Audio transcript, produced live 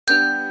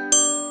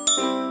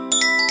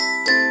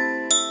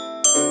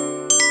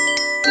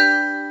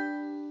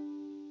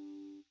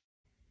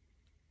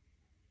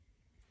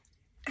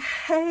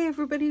Hey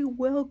everybody,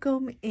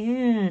 welcome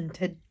in.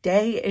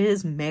 Today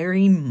is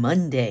Merry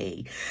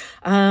Monday.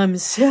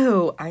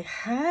 So I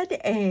had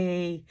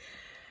I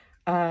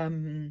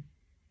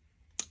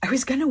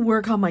was gonna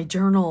work on my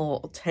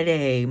journal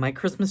today, my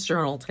Christmas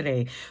journal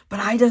today, but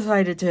I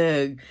decided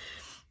to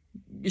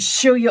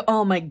show you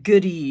all my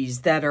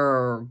goodies that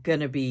are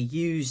gonna be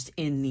used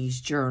in these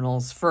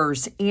journals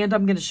first, and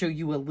I'm gonna show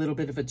you a little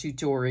bit of a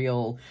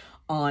tutorial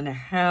on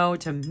how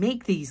to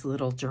make these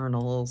little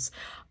journals,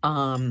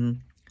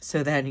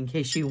 so that in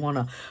case you want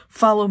to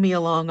follow me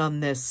along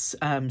on this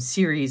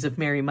series of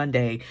Merry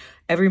Monday,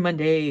 every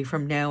Monday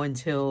from now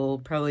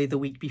until probably the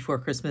week before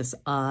Christmas,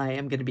 I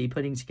am going to be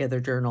putting together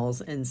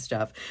journals and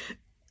stuff.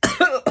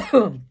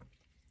 Oh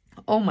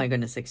my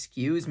goodness,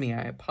 excuse me,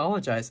 I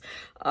apologize.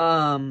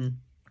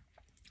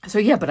 So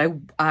yeah, but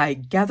I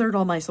gathered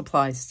all my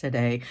supplies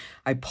today.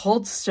 I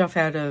pulled stuff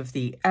out of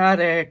the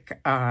attic.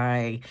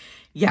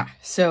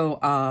 So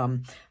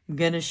I'm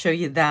going to show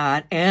you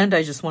that. And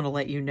I just want to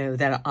let you know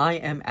that I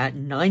am at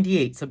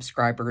 98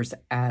 subscribers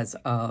as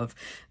of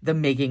the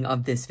making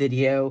of this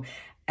video.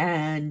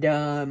 And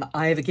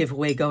I have a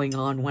giveaway going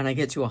on when I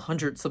get to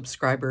 100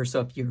 subscribers.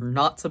 So if you're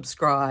not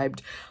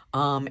subscribed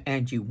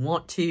and you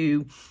want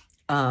to,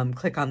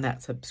 click on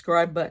that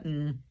subscribe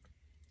button.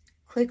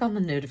 Click on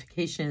the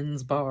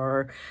notifications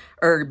bar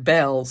or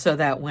bell so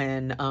that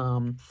when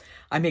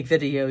I make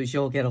videos,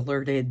 you'll get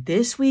alerted.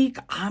 This week,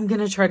 I'm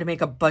going to try to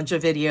make a bunch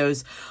of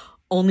videos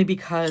only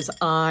because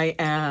I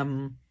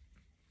am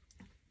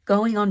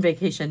going on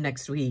vacation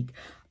next week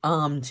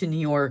to New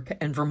York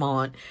and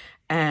Vermont,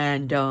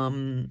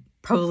 and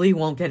probably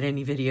won't get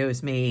any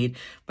videos made,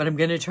 but I'm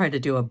going to try to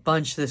do a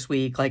bunch this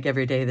week, like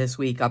every day this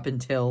week up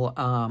until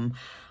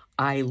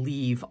I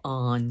leave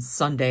on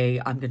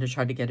Sunday. I'm going to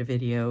try to get a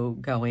video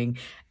going.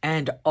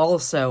 And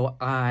also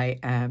I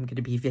am going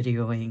to be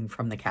videoing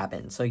from the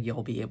cabin. So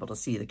you'll be able to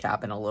see the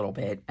cabin a little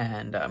bit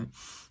and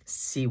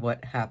see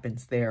what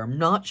happens there. I'm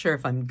not sure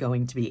if I'm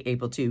going to be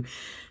able to,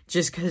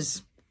 just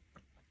because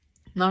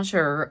I'm not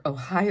sure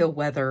Ohio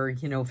weather,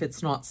 you know, if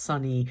it's not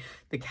sunny,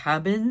 the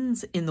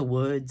cabin's in the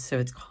woods, so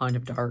it's kind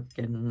of dark.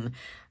 And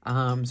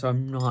so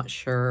I'm not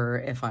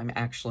sure if I'm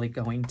actually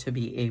going to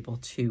be able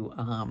to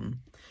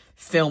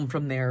film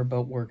from there,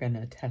 but we're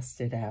gonna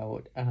test it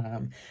out.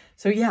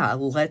 So yeah,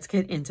 let's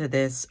get into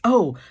this.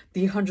 Oh,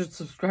 the 100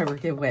 subscriber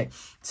giveaway.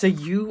 So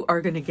you are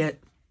gonna get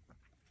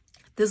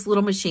this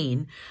little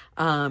machine.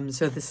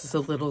 So this is a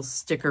little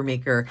sticker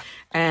maker,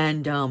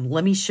 and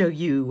let me show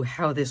you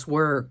how this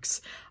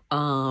works.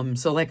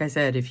 So like I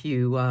said, if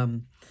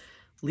you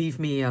leave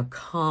me a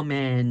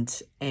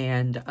comment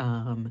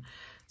and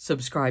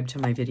subscribe to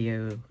my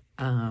video,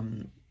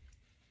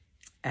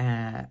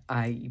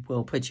 I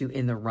will put you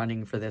in the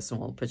running for this, and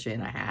we'll put you in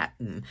a hat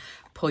and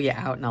pull you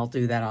out, and I'll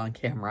do that on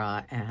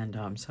camera.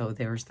 And so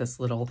there's this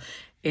little,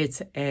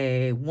 it's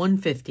a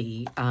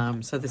 150.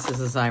 So this is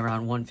a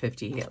Xyron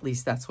 150. At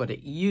least that's what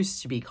it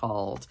used to be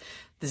called.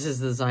 This is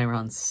the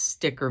Xyron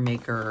sticker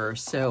maker.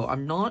 So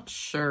I'm not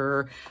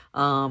sure,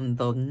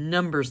 the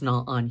number's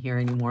not on here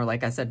anymore.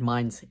 Like I said,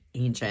 mine's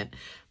ancient.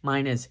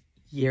 Mine is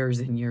years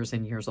and years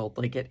and years old.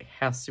 Like it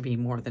has to be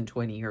more than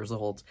 20 years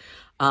old.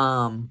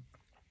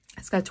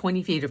 It's got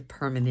 20 feet of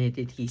permanent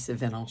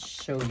adhesive, and I'll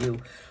show you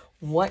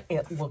what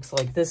it looks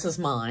like. This is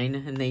mine,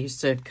 and they used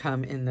to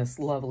come in this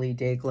lovely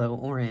Day-Glo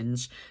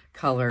orange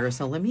color.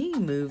 So let me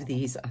move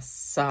these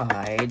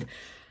aside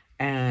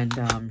and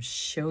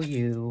show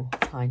you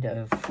kind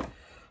of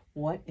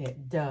what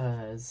it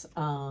does.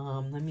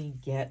 Let me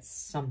get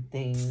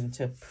something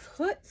to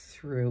put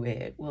through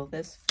it. Will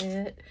this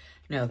fit?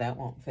 No, that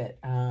won't fit.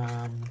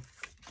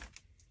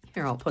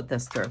 Here, I'll put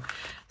this through.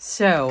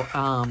 So,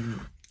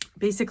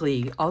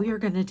 basically, all you're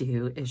going to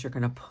do is you're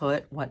going to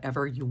put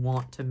whatever you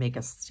want to make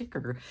a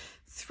sticker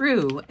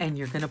through, and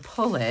you're going to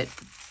pull it,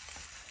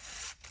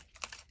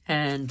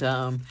 and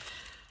then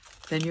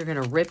you're going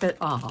to rip it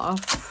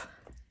off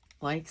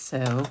like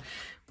so.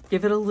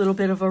 Give it a little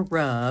bit of a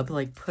rub,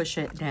 like push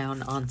it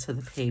down onto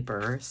the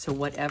paper. So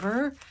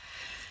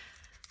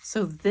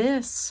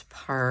this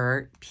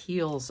part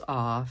peels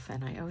off,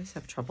 and I always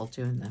have trouble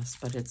doing this,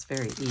 but it's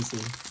very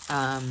easy.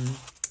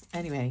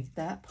 Anyway,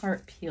 that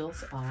part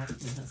peels off. I'm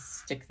going to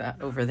stick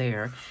that over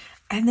there.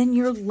 And then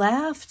you're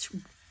left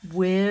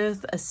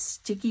with a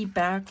sticky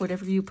back,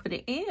 whatever you put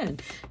it in.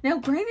 Now,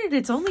 granted,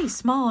 it's only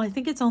small. I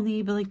think it's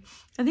only like,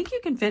 I think you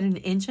can fit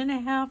 1.5 inches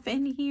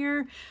in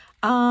here.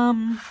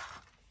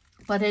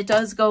 But it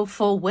does go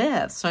full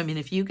width. So, I mean,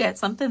 if you get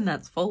something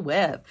that's full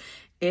width,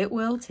 it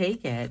will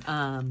take it.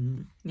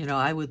 You know,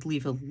 I would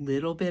leave a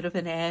little bit of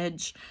an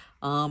edge.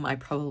 I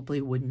probably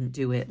wouldn't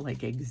do it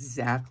like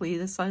exactly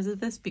the size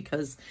of this,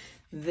 because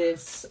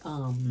this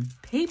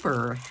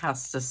paper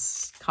has to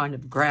kind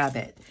of grab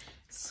it.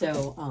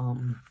 So,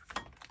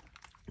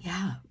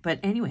 yeah, but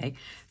anyway,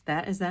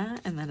 that is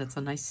that. And then it's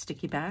a nice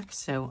sticky back.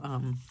 So,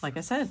 like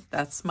I said,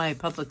 that's my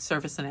public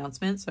service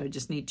announcement. So I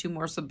just need 2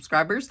 more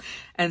subscribers,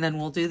 and then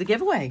we'll do the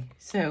giveaway.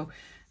 So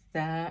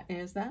that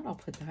is that. I'll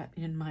put that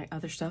in my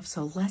other stuff.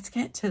 So let's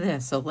get to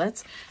this. So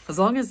let's, as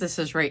long as this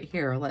is right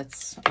here,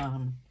 let's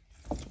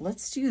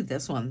let's do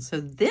this one. So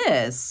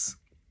this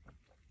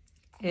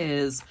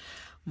is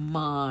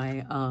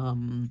my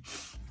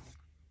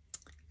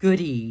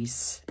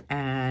goodies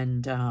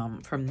and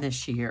from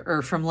this year,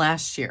 or from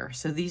last year.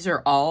 So these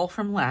are all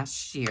from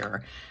last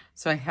year.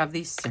 So I have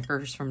these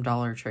stickers from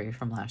Dollar Tree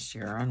from last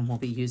year, and we'll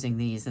be using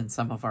these in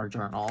some of our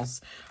journals,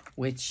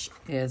 which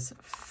is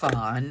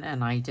fun.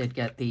 And I did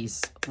get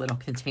these little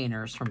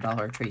containers from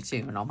Dollar Tree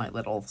too, and all my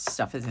little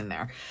stuff is in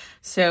there.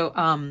 So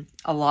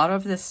a lot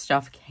of this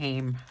stuff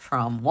came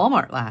from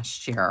Walmart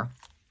last year.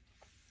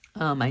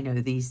 I know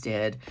these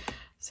did.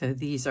 So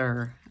these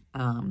are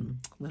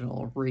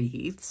little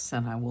wreaths,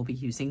 and I will be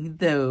using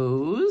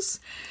those.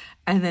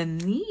 And then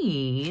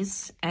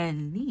these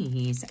and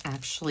these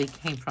actually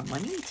came from,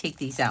 let me take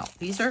these out.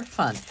 These are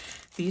fun.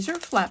 These are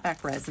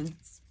flatback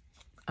resins,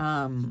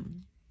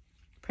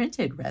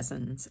 printed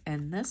resins,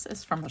 and this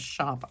is from a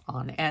shop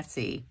on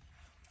Etsy.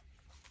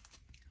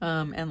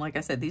 And like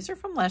I said, these are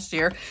from last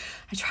year.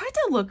 I tried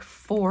to look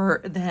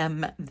for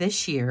them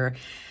this year,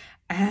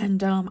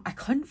 and I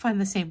couldn't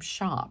find the same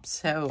shop,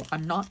 so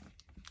I'm not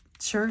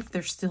sure if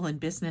they're still in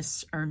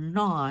business or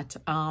not.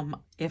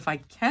 If I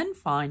can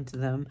find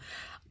them,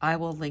 I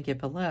will link it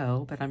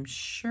below, but I'm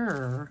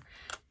sure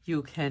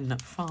you can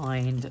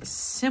find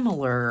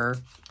similar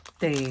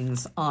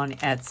things on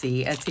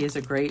Etsy. Etsy is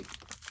a great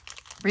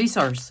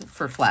resource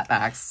for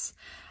flatbacks.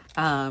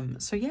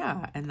 So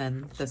yeah, and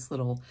then this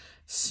little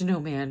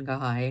snowman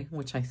guy,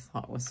 which I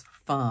thought was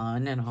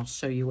fun, and I'll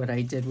show you what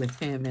I did with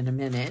him in a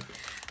minute.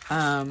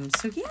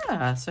 So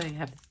yeah, so I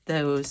have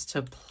those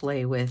to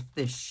play with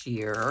this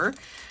year,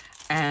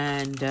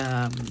 and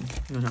I'm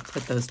going to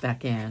put those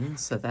back in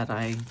so that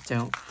I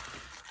don't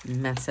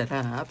mess it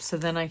up. So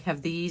then I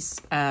have these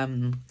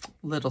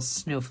little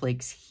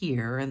snowflakes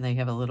here, and they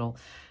have a little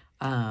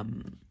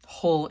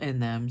hole in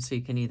them, so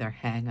you can either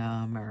hang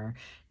them or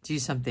do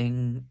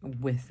something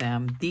with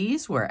them.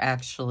 These were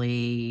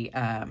actually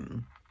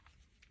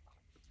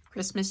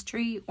Christmas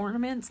tree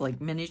ornaments,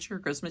 like miniature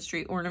Christmas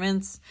tree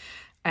ornaments.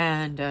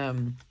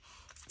 And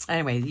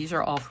anyway, these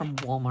are all from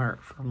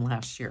Walmart from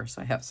last year.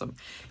 So I have some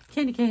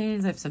candy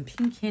canes, I have some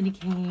pink candy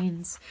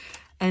canes,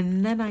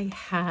 and then I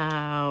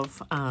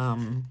have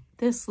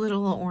this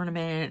little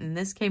ornament, and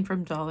this came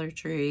from Dollar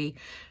Tree.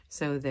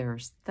 So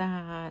there's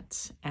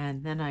that.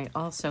 And then I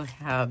also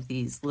have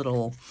these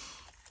little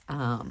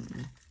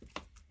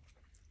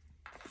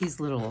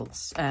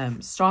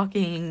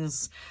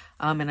stockings.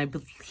 And I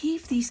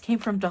believe these came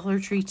from Dollar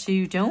Tree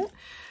too. Don't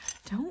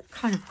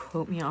kind of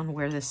quote me on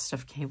where this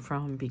stuff came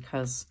from,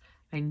 because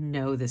I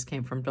know this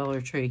came from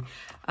Dollar Tree,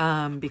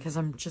 because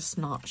I'm just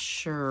not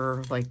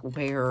sure like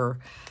where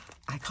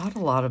I got a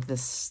lot of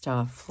this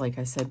stuff, like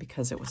I said,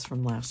 because it was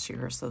from last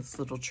year. So this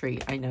little tree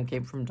I know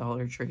came from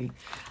Dollar Tree.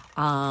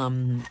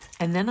 And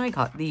then I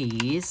got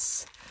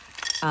these,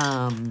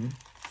 and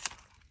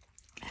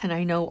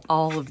I know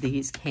all of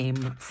these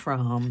came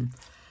from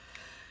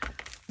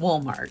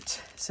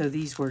Walmart. So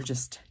these were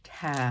just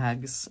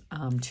tags,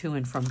 to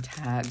and from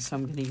tags. So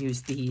I'm going to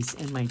use these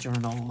in my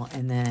journal.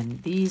 And then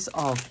these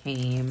all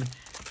came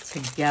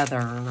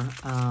together,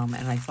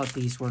 and I thought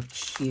these were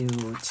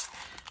cute.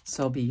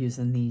 So I'll be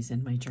using these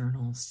in my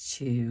journals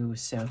too.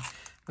 So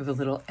we have a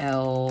little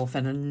elf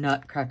and a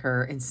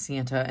nutcracker and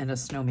Santa and a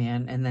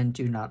snowman, and then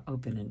do not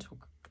open until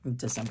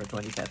December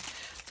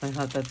 25th. So I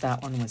thought that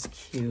that one was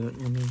cute.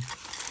 Let me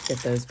get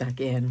those back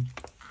in.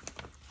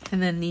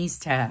 And then these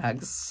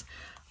tags.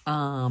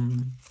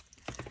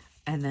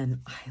 And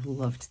then I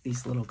loved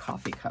these little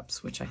coffee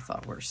cups, which I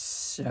thought were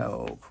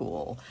so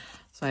cool.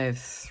 So I have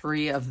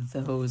 3 of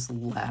those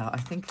left. I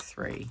think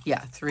 3. Yeah,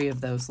 3 of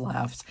those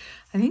left.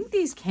 I think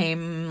these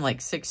came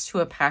like 6 to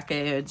a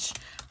package.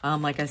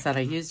 Like I said,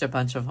 I used a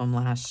bunch of them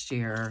last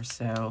year.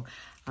 So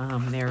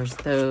there's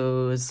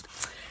those.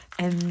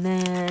 And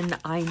then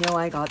I know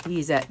I got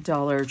these at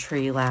Dollar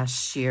Tree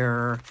last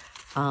year.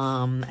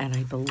 And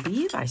I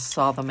believe I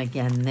saw them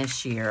again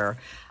this year.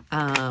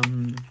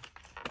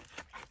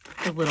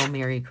 The little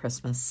Merry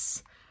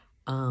Christmas.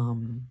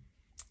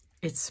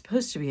 It's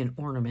supposed to be an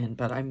ornament,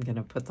 but I'm going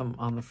to put them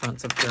on the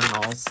fronts of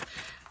journals.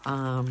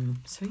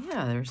 So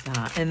yeah, there's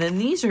that. And then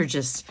these are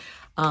just,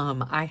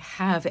 I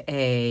have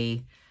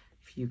a,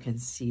 if you can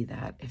see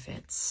that, if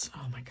it's,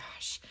 oh my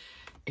gosh,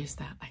 is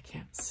that, I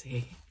can't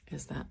see,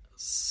 is that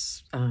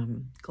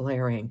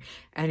glaring?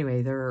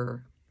 Anyway,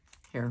 they're,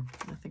 here,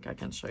 I think I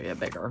can show you a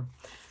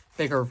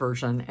bigger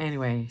version.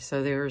 Anyway,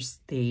 so there's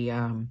the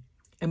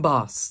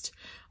embossed.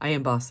 I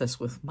embossed this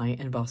with my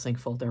embossing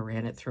folder,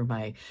 ran it through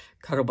my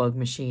Cuttlebug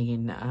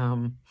machine.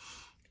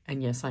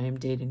 And yes, I am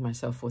dating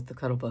myself with the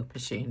Cuttlebug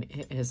machine.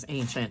 It is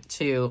ancient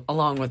too,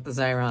 along with the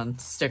Xyron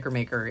sticker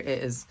maker.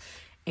 It is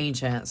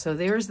ancient. So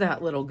there's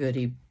that little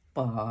goodie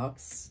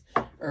box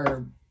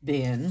or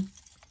bin.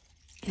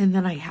 And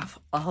then I have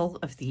all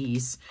of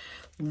these.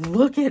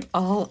 Look at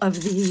all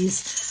of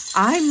these.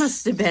 I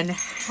must have been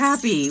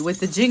happy with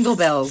the Jingle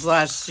Bells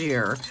last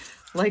year.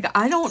 Like,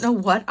 I don't know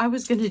what I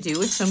was going to do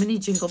with so many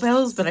Jingle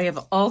Bells, but I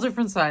have all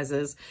different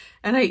sizes.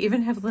 And I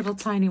even have little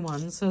tiny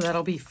ones, so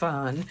that'll be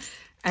fun.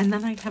 And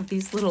then I have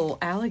these little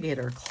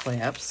alligator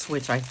clips,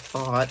 which I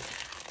thought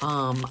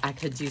I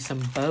could do some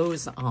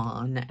bows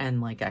on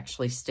and like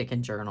actually stick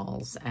in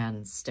journals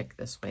and stick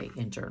this way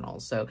in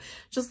journals. So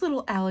just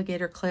little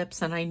alligator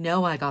clips. And I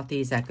know I got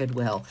these at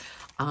Goodwill.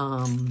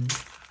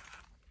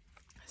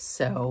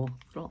 So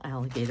little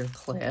alligator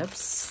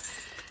clips.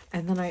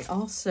 And then I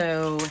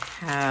also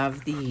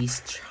have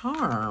these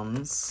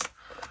charms,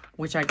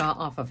 which I got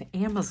off of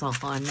Amazon.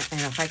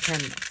 And if I can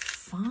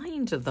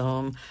find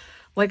them,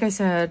 like I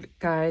said,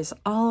 guys,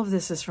 all of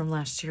this is from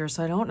last year,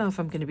 so I don't know if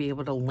I'm going to be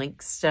able to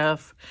link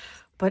stuff.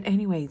 But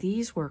anyway,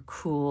 these were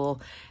cool.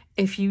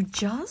 If you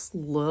just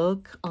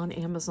look on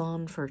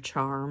Amazon for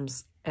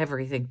charms,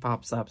 everything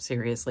pops up,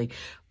 seriously.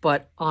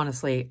 But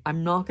honestly,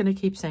 I'm not going to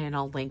keep saying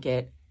I'll link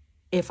it.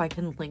 If I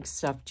can link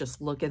stuff,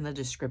 just look in the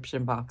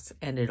description box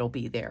and it'll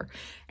be there.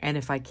 And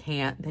if I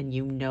can't, then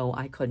you know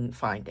I couldn't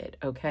find it,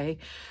 okay?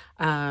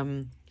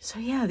 So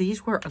yeah,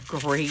 these were a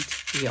great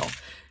deal.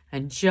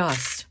 And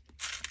just...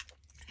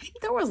 I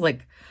think there was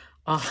like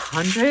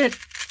 100.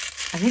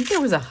 I think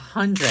there was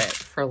 100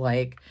 for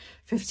like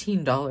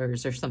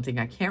 $15 or something.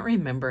 I can't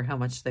remember how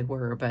much they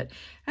were. But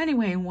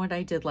anyway, what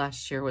I did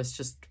last year was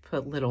just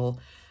put little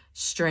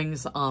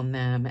strings on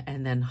them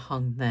and then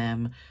hung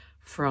them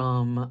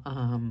from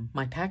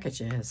my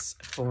packages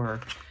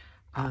for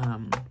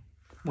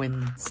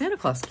when Santa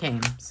Claus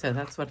came. So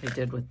that's what I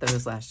did with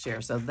those last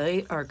year. So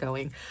they are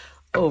going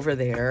over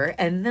there.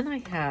 And then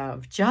I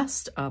have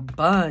just a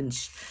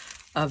bunch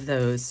of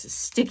those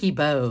sticky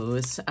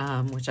bows,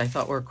 which I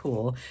thought were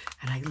cool.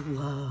 And I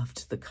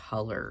loved the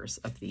colors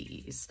of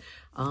these.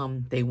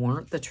 They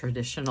weren't the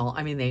traditional,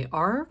 I mean, they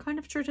are kind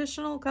of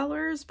traditional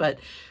colors, but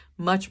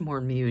much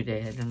more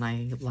muted, and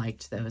I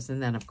liked those.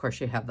 And then, of course,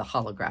 you have the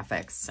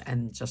holographics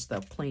and just the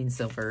plain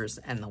silvers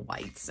and the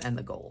whites and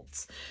the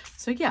golds.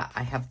 So, yeah,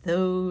 I have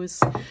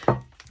those.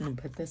 I'm going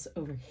to put this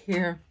over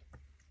here.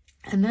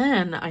 And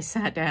then I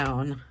sat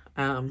down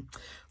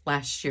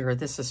last year.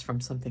 This is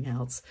from something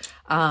else.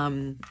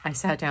 I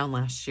sat down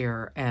last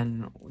year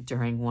and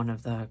during one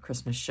of the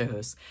Christmas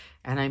shows,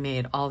 and I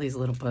made all these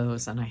little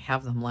bows, and I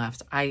have them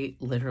left. I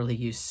literally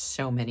used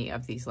so many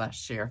of these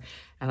last year,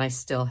 and I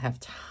still have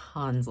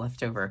tons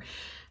left over.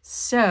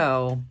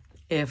 So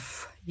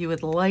if you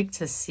would like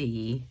to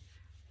see,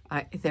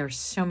 there's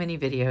so many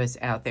videos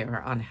out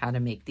there on how to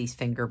make these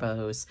finger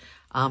bows,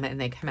 and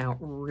they come out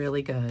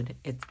really good.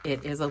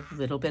 It is a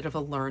little bit of a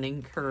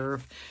learning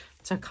curve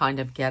to kind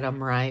of get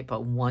them right,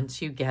 but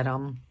once you get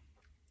them,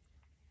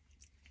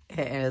 it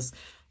is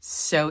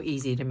so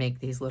easy to make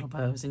these little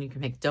bows. And you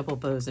can make double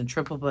bows and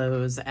triple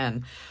bows,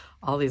 and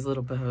all these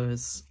little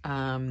bows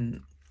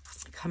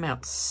come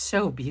out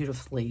so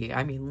beautifully.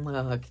 I mean,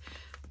 look,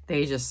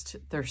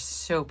 they're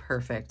so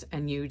perfect.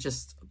 And you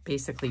just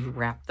basically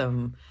wrap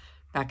them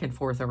back and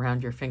forth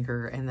around your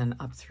finger and then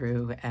up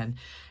through. And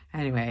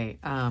anyway,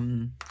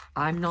 I'm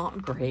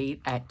not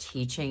great at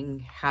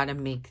teaching how to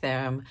make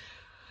them,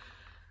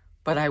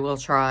 but I will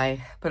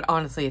try. But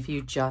honestly, if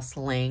you just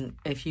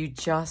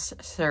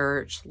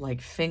search like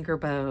finger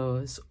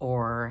bows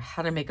or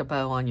how to make a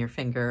bow on your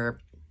finger,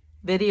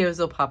 videos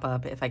will pop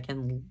up. If I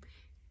can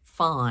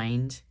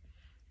find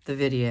the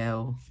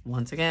video,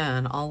 once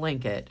again, I'll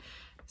link it.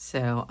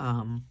 So,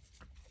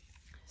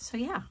 so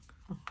yeah,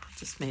 I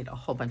just made a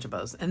whole bunch of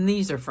bows, and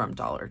these are from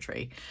Dollar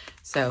Tree.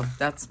 So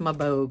that's my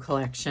bow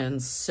collection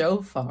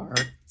so far,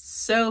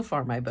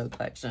 my bow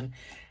collection.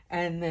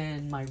 And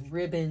then my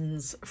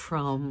ribbons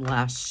from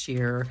last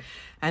year.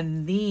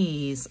 And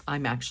these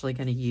I'm actually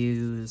going to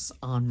use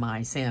on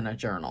my Santa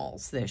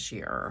journals this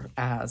year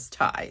as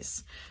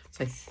ties.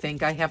 So I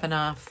think I have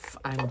enough.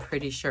 I'm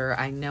pretty sure,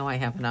 I know I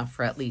have enough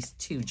for at least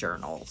 2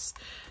 journals.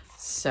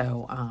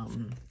 So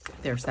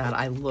there's that.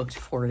 I looked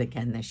for it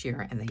again this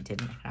year and they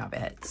didn't have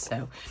it.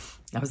 So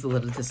I was a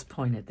little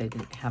disappointed they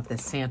didn't have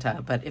this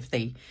Santa. But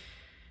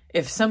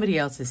if somebody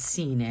else has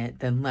seen it,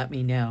 then let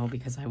me know,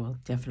 because I will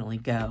definitely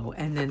go.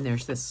 And then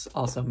there's this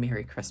also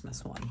Merry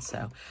Christmas one.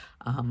 So,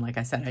 like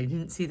I said, I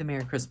didn't see the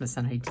Merry Christmas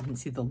and I didn't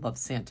see the Love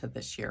Santa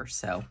this year.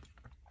 So,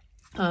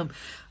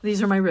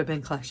 these are my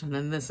ribbon collection.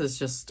 And this is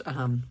just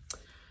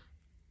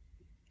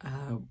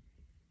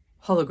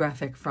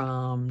holographic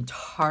from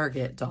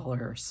Target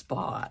Dollar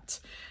Spot.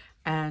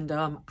 And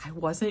I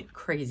wasn't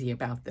crazy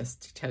about this,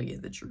 to tell you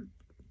the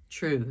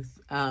truth.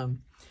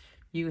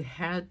 You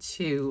had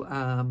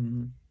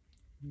to...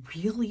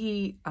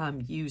 really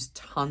use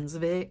tons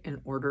of it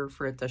in order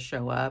for it to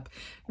show up.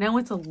 Now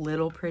it's a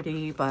little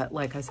pretty, but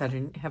like I said, I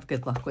didn't have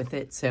good luck with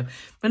it. So I'm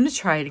going to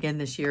try it again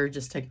this year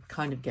just to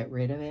kind of get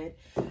rid of it.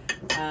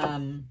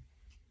 And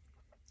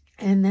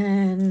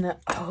then,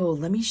 oh,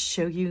 let me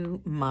show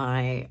you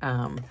my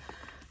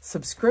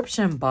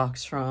subscription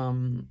box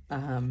from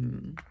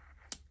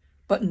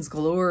Buttons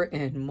Galore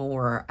and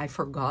More. I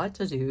forgot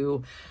to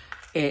do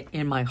it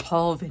in my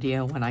haul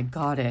video when I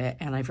got it,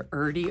 and I've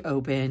already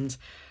opened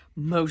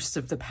most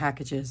of the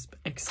packages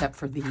except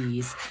for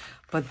these,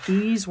 but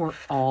these were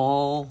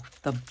all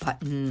the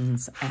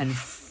buttons and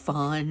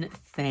fun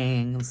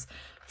things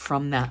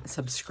from that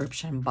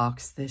subscription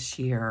box this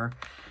year.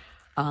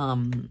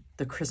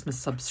 the Christmas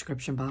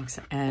subscription box,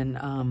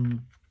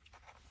 and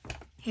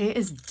it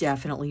is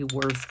definitely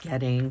worth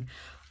getting.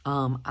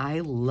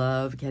 I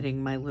love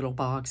getting my little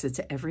box. It's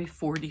every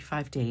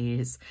 45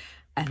 days,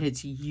 and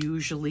it's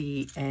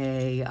usually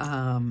a,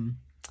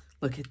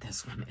 look at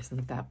this one.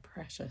 Isn't that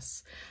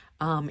precious?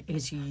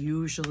 It's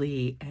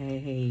usually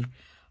a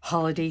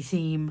holiday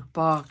theme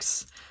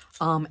box.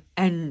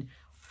 And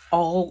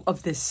all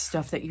of this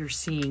stuff that you're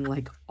seeing,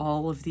 like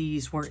all of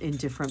these were in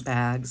different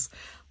bags.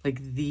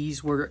 Like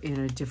these were in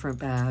a different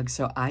bag.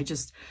 So I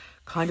just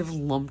kind of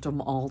lumped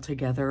them all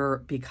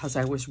together because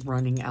I was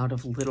running out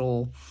of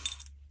little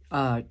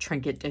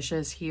trinket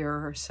dishes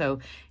here. So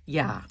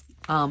yeah,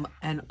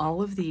 and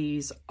all of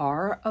these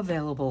are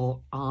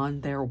available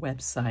on their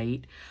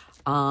website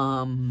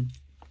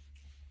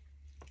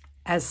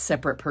as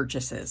separate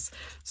purchases.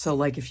 So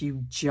like if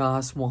you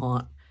just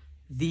want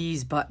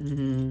these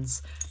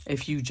buttons,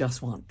 if you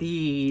just want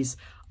these,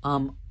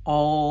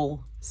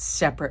 all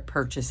separate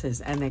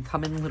purchases, and they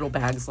come in little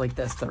bags like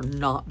this. They're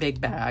not big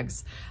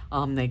bags.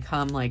 They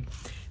come like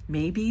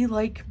maybe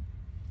like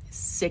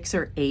 6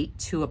 or 8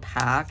 to a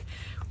pack.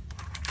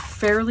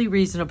 Fairly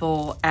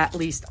reasonable. At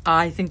least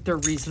I think they're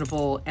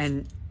reasonable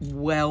and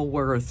well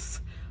worth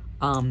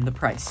the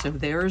price. So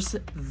there's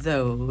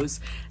those,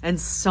 and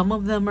some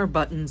of them are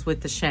buttons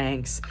with the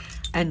shanks,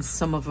 and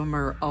some of them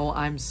are, oh,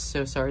 I'm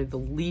so sorry, the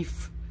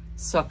leaf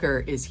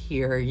sucker is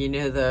here. You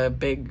know, the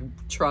big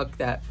truck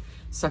that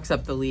sucks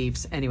up the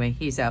leaves. Anyway,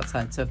 he's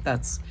outside, so if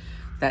that's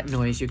that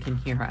noise you can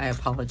hear, I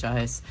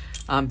apologize.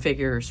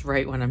 Figures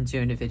right when I'm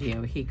doing a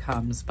video, he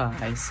comes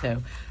by,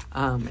 so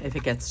if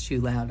it gets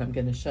too loud, I'm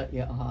gonna shut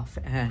you off,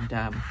 and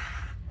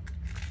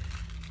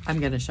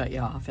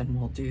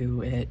we'll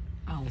do it.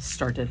 I'll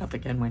start it up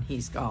again when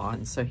he's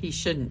gone, so he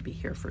shouldn't be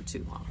here for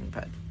too long,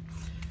 but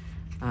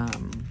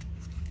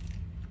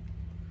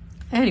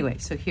anyway,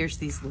 so here's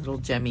these little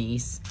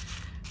jemmies.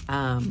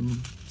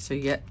 So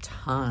you get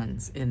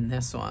tons in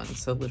this one,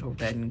 so little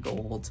red and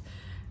gold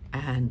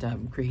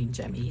and green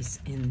jemmies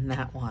in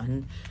that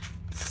one.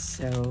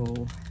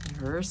 So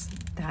there's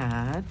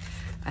that,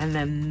 and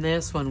then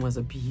this one was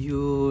a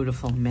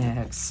beautiful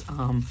mix.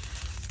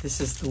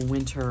 This is the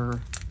winter,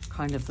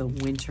 kind of the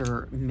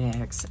winter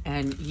mix.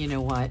 And you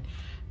know what,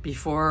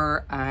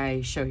 before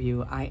I show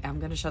you, I am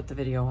going to shut the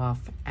video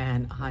off,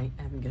 and I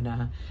am going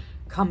to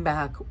come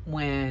back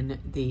when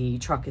the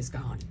truck is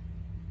gone.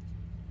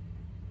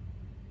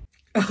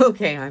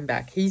 Okay, I'm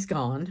back. He's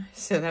gone.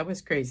 So that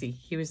was crazy.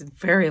 He was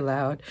very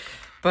loud,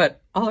 but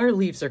all our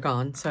leaves are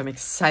gone, so I'm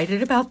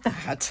excited about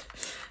that.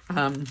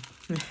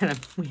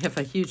 We have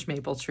a huge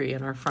maple tree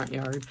in our front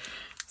yard,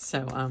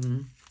 so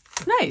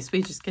it's nice.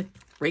 We just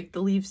rake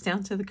the leaves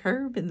down to the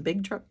curb, and the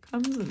big truck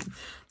comes and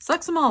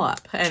sucks them all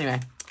up. Anyway,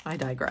 I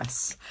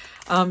digress.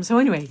 So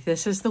anyway,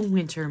 this is the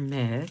winter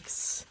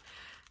mix,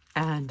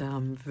 and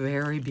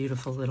very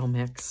beautiful little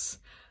mix.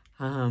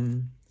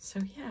 So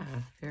yeah,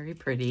 very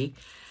pretty.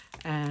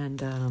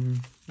 And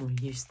we'll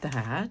use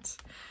that.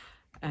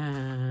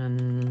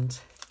 And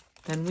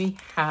then we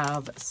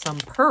have some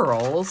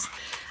pearls,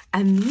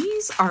 and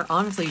these are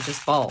honestly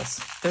just balls.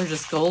 They're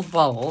just gold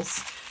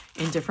balls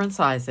in different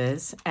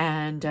sizes.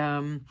 And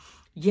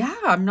yeah,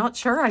 I'm not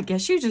sure. I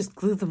guess you just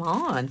glue them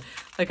on.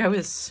 Like, I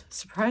was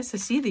surprised to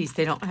see these.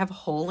 They don't have a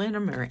hole in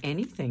them or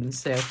anything.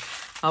 So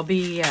I'll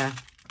be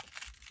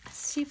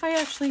see if I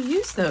actually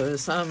use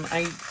those.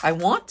 I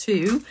want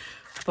to,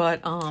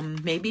 but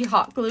maybe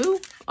hot glue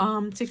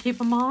to keep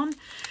them on.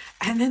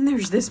 And then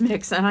there's this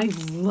mix, and I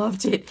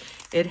loved it.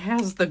 It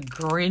has the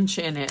Grinch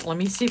in it. Let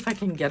me see if I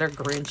can get a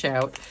Grinch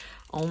out.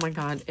 Oh my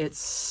God, it's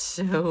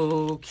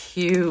so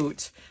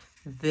cute.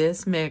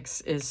 This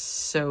mix is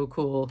so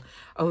cool.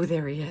 Oh,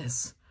 there he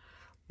is.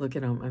 Look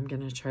at him. I'm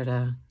going to try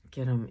to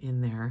get him in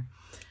there.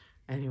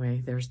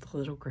 Anyway, there's the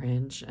little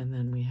Grinch, and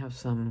then we have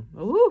some,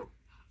 ooh,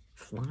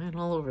 flying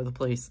all over the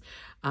place.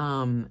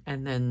 And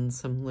then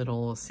some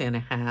little Santa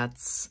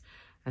hats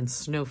and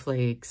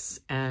snowflakes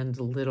and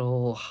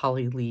little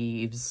holly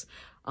leaves.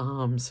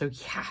 So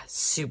yeah,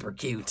 super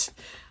cute.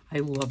 I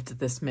loved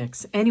this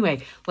mix.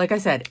 Anyway, like I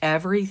said,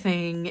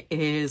 everything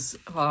is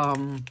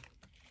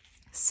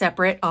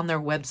separate on their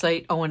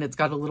website. Oh, and it's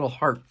got a little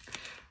heart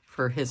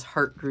for his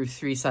heart grew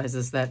 3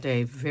 sizes that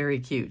day. Very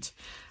cute.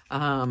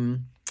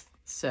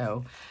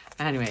 So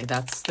anyway,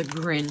 that's the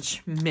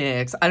Grinch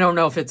mix. I don't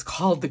know if it's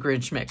called the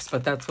Grinch mix,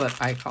 but that's what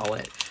I call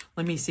it.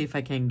 Let me see if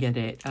I can get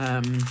it.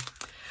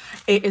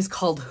 It is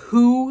called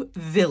Who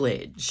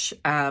Village.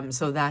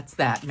 So that's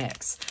that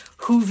mix.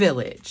 Who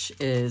Village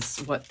is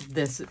what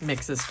this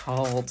mix is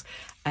called.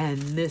 And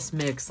this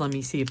mix, let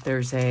me see if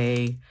there's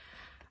a,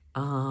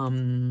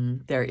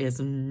 there is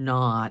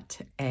not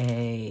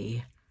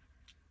a,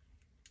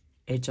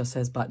 it just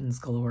says buttons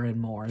galore and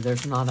more.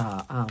 There's not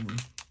a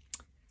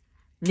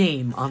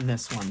name on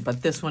this one,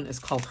 but this one is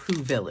called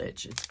Who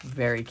Village. It's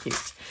very cute.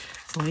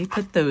 So let me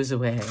put those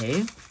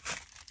away,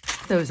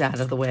 those out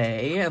of the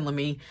way, and let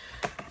me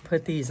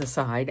put these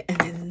aside. And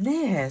then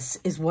this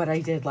is what I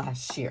did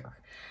last year.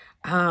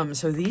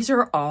 So these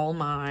are all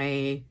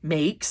my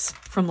makes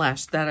from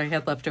that I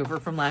had left over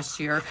from last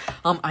year.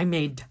 I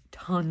made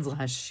tons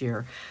last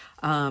year.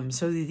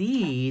 So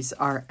these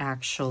are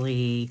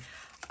actually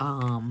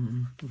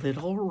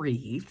little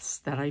wreaths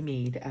that I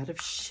made out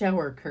of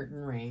shower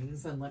curtain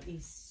rings. And let me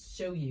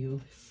show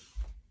you.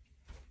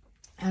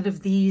 Out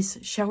of these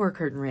shower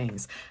curtain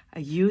rings. I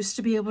used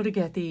to be able to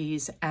get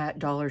these at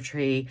Dollar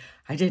Tree.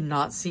 I did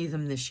not see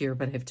them this year,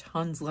 but I have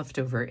tons left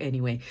over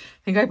anyway.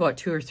 I think I bought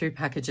 2 or 3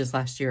 packages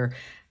last year.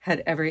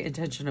 Had every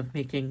intention of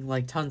making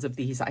like tons of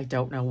these. I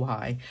don't know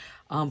why.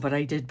 But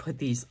I did put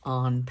these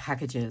on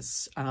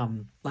packages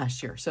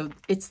last year. So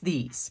it's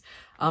these.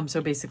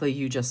 So basically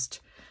you just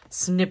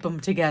snip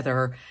them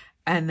together,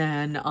 and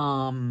then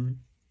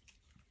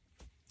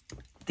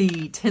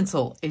the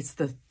tinsel, it's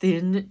the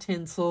thin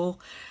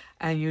tinsel,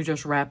 and you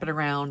just wrap it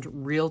around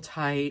real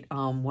tight.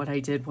 What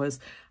I did was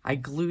I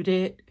glued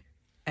it,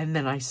 and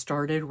then I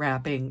started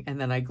wrapping, and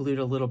then I glued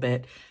a little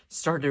bit,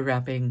 started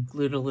wrapping,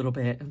 glued a little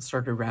bit, and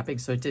started wrapping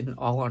so it didn't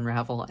all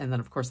unravel. And then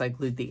of course I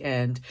glued the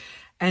end.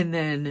 And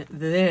then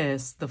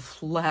this, the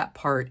flat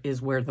part,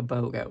 is where the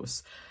bow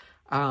goes.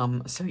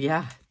 So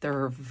yeah,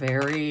 they're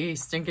very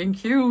stinking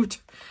cute.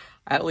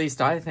 At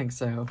least I think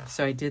so.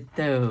 So I did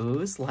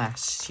those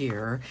last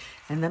year.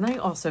 And then I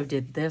also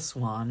did this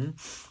one.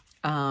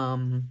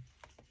 And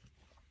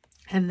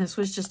this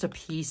was just a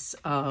piece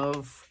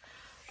of,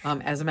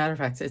 as a matter of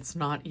fact, it's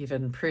not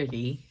even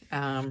pretty,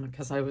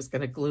 because I was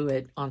going to glue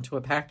it onto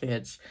a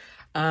package,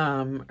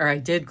 or I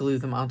did glue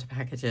them onto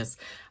packages.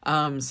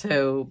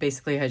 So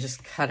basically I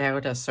just cut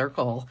out a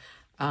circle.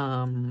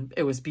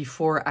 It was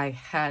before I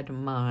had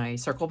my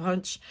circle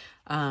punch.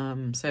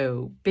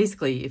 So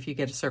basically if you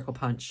get a circle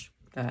punch,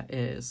 that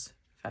is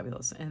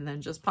fabulous. And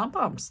then just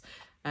pom-poms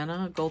and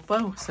a gold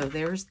bow. So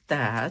there's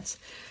that.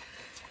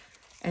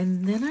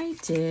 And then I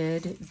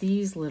did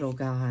these little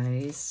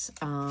guys,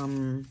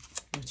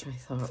 which I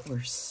thought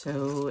were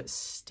so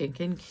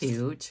stinking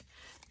cute.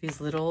 These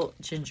little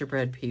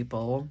gingerbread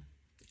people.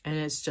 And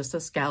it's just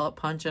a scallop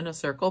punch and a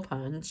circle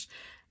punch.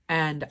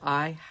 And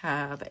I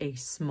have a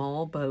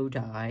small bow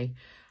die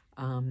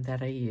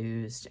that I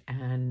used.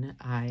 And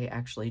I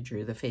actually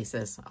drew the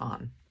faces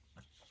on.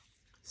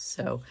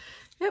 So,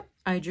 yep,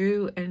 I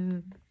drew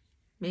and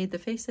made the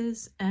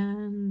faces,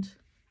 and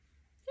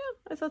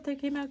I thought they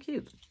came out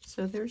cute.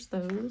 So there's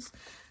those.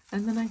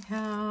 And then I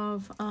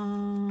have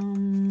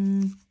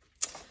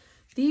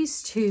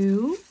these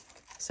two.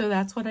 So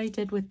that's what I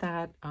did with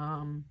that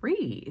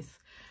wreath.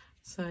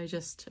 So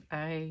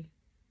I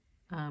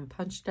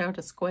punched out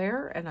a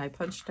square, and I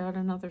punched out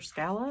another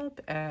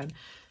scallop, and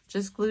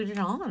just glued it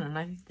on,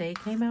 and they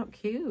came out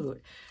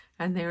cute.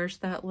 And there's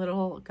that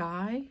little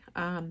guy,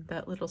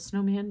 that little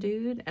snowman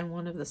dude, and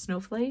one of the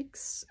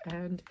snowflakes.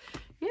 And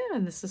yeah,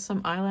 and this is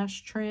some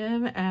eyelash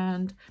trim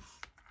and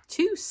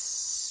 2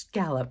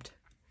 scalloped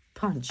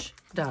punch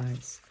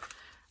dies.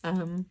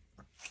 And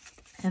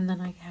then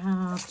I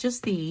have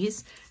just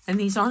these, and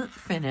these aren't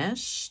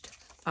finished,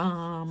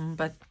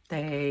 but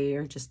they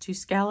are just 2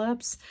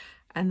 scallops.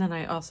 And then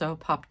I also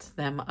popped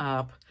them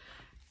up.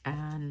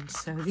 And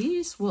so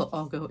these will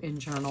all go in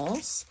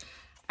journals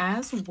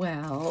as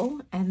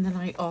well. And then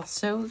I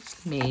also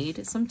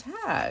made some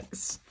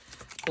tags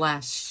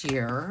last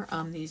year.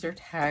 These are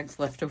tags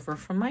left over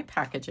from my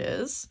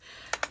packages.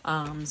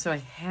 So I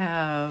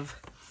have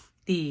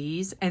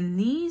these, and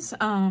these,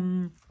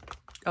 oh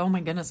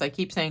my goodness, I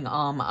keep saying,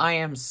 I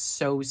am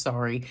so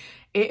sorry.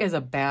 It is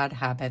a bad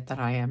habit that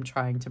I am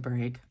trying to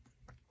break.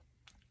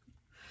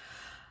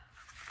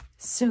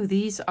 So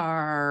these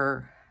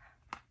are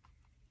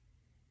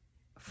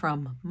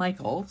from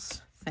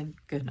Michael's. Thank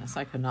goodness,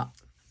 I could not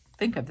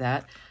think of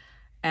that.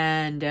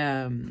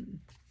 And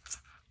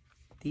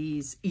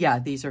these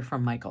are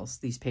from Michael's.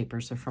 These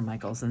papers are from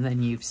Michael's. And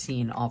then you've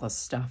seen all the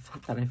stuff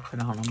that I've put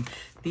on them.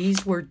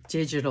 These were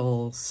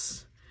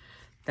digitals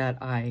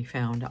that I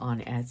found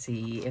on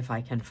Etsy. If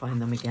I can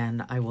find them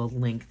again, I will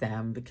link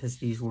them, because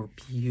these were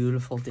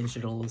beautiful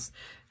digitals.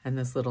 And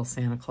this little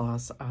Santa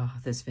Claus,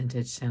 this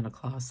vintage Santa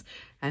Claus.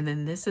 And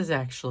then this is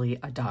actually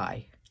a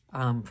die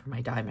for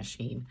my die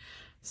machine.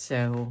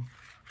 So,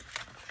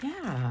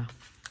 yeah.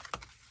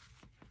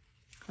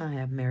 I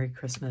have Merry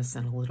Christmas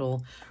and a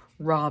little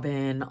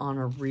robin on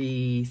a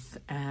wreath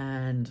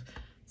and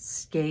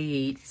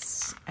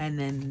skates. And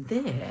then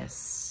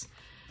this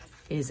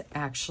is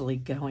actually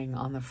going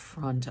on the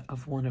front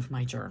of one of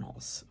my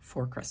journals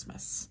for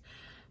Christmas.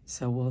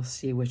 So we'll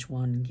see which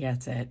one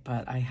gets it.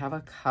 But I have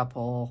a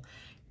couple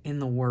in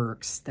the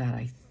works that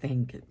I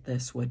think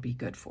this would be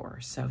good for.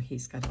 So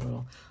he's got a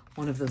little,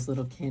 one of those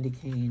little candy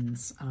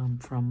canes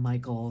from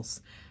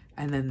Michael's.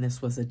 And then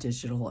this was a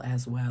digital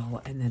as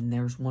well. And then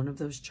there's one of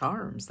those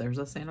charms. There's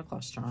a Santa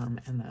Claus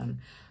charm, and then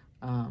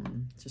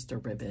just a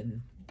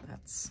ribbon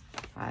that's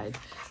tied.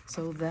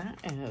 So that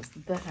is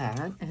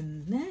that.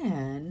 And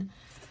then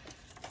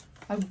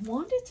I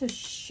wanted to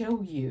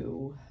show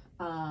you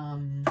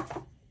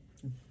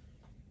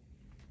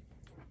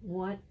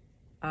what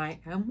I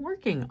am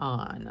working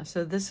on.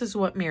 So this is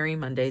what Merry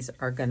Mondays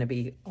are going to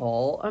be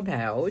all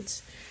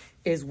about.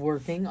 is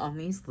working on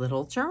these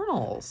little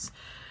journals.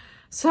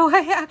 So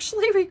I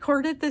actually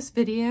recorded this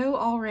video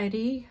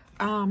already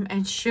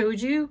and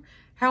showed you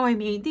how I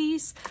made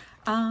these.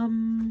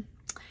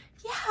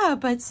 Yeah,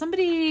 but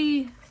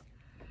somebody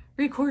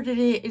recorded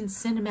it in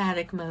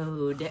cinematic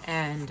mode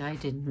and I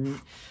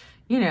didn't,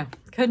 you know,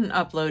 couldn't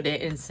upload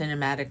it in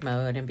cinematic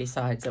mode. And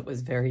besides, it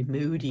was very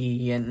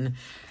moody. And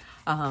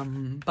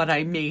but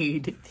I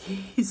made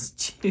these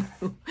two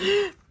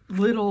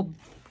little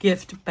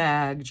gift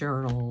bag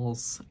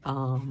journals,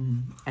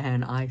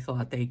 and I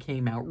thought they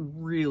came out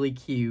really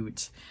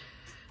cute.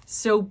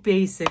 So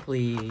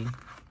basically,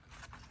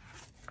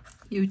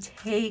 you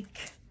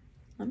take,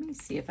 let me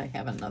see if I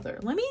have another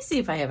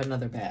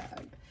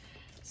bag.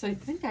 So I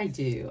think I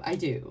do.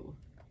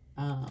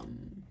 Let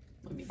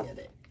me get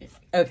it.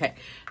 Okay,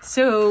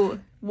 so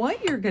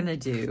what you're gonna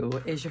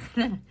do is you're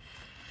gonna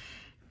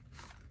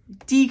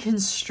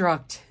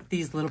deconstruct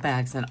these little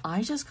bags. And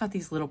I just got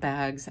these little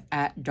bags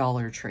at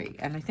Dollar Tree.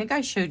 And I think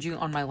I showed you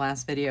on my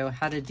last video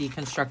how to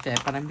deconstruct it,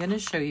 but I'm going to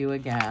show you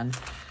again.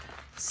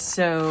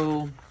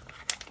 So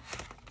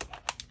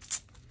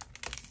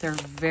they're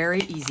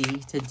very easy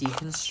to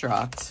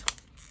deconstruct.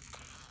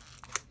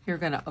 You're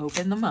going to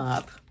open them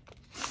up.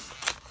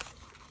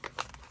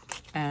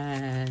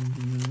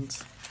 And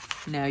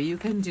now you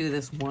can do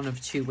this one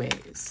of two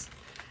ways.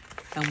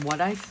 And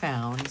what I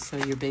found, so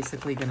you're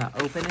basically going to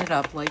open it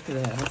up like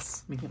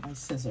this. Let me get my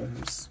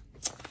scissors.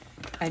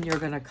 And you're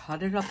going to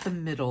cut it up the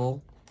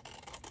middle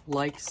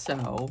like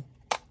so.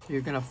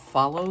 You're going to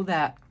follow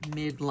that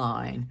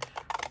midline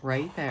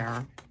right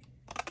there.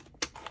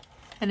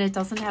 And it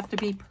doesn't have to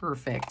be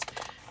perfect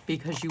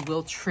because you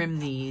will trim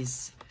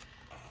these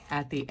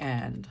at the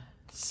end.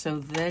 So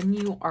then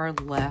you are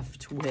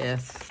left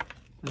with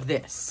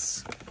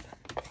this.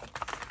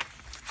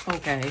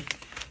 Okay.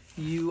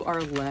 You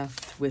are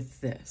left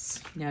with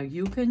this. Now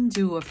you can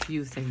do a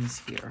few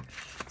things here.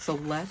 So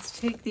let's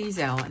take these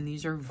out, and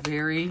these are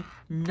very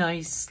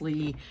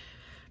nicely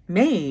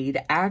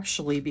made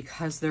actually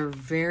because they're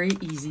very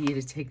easy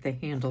to take the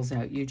handles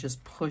out. You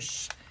just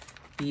push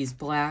these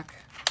black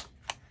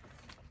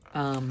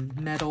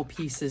metal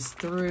pieces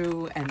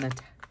through and the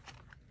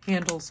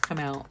handles come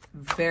out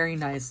very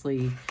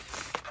nicely.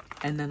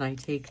 And then I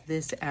take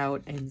this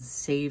out and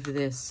save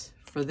this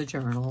for the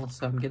journal.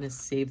 So I'm going to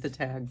save the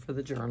tag for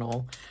the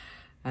journal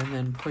and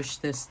then push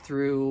this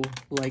through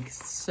like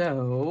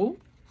so.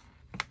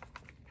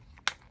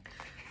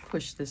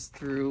 Push this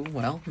through,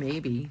 well,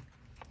 maybe.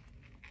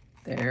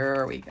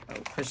 There we go.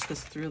 Push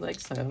this through like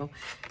so.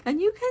 And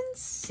you can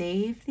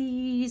save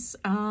these.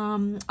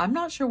 I'm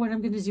not sure what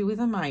I'm going to do with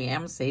them. I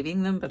am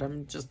saving them, but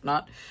I'm just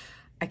not,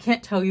 I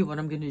can't tell you what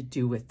I'm going to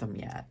do with them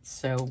yet.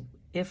 So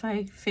if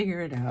I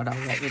figure it out,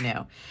 I'll let you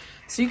know.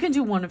 So you can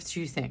do one of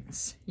two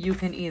things. You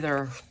can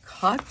either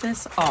cut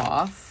this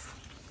off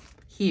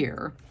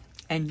here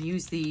and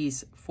use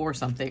these for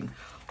something,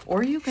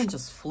 or you can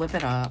just flip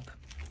it up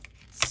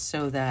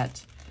so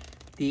that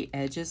the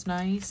edge is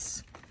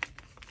nice.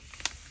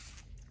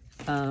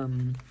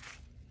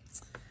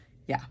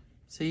 Yeah,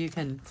 so you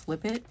can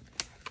flip it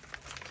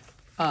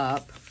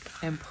up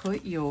and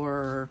put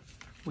your,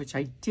 which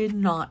I did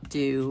not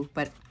do,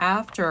 but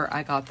after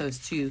I got those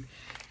two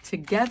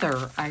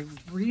together, I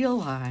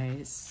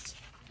realized,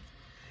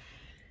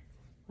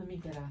 let me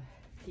get a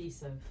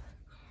piece of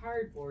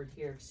cardboard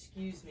here,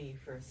 excuse me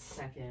for a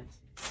second.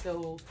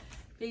 So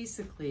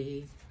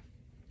basically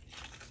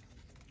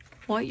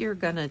what you're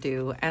gonna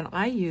do, and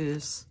I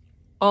use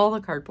all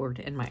the cardboard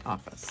in my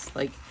office,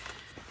 like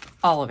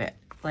all of it.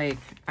 Like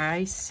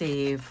I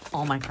save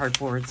all my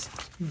cardboards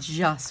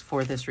just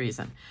for this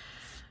reason.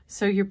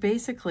 So you're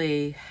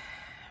basically,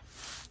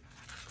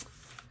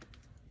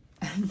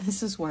 and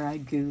this is where I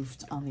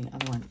goofed on the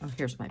other one. Oh,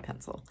 here's my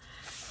pencil.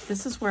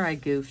 This is where I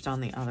goofed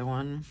on the other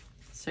one.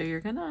 So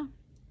you're gonna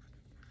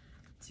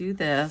do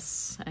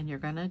this and you're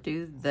gonna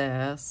do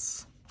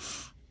this.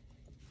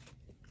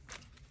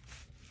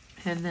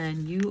 And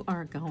then you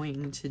are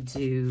going to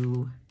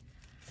do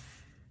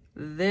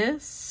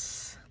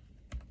this.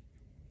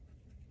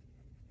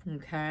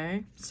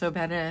 Okay, so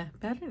about an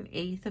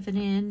 1/8 of an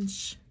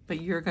inch, but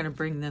you're going to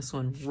bring this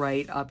one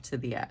right up to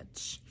the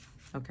edge.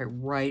 Okay,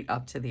 right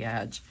up to the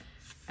edge.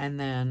 And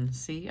then,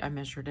 see, I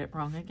measured it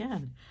wrong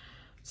again.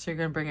 So you're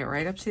going to bring it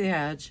right up to the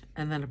edge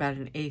and then about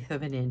 1/8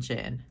 of an inch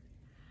in.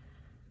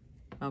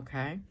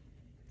 Okay.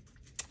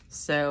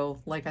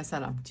 So, like I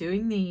said, I'm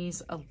doing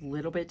these a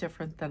little bit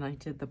different than I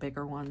did the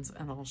bigger ones,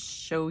 and I'll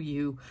show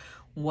you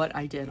what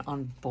I did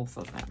on both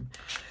of them.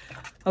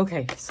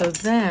 Okay, so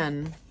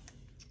then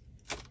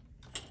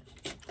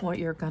what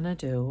you're gonna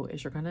do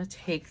is you're gonna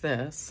take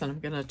this, and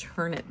I'm gonna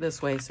turn it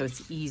this way so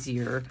it's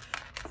easier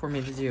for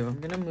me to do. I'm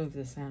gonna move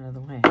this out of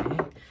the way,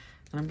 and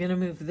I'm gonna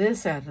move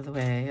this out of the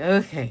way.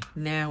 Okay,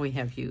 now we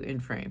have you in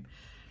frame.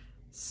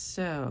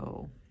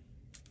 So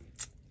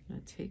I'm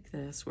gonna take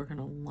this, we're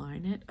gonna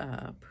line it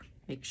up,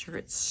 make sure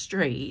it's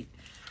straight,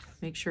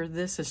 make sure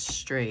this is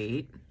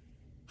straight.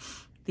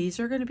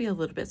 These are gonna be a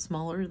little bit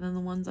smaller than the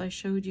ones I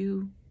showed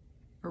you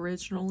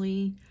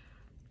originally.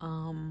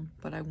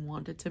 but I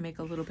wanted to make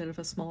a little bit of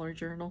a smaller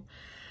journal.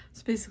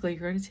 So basically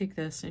you're going to take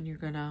this and you're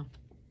going to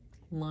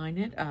line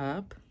it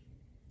up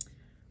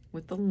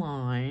with the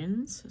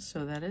lines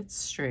so that it's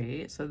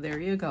straight. So there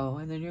you go.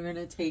 And then you're going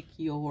to take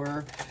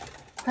your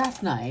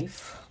craft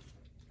knife.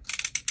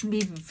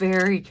 Be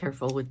very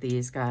careful with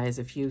these, guys,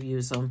 if you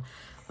use them.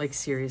 Like,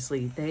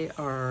 seriously, they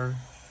are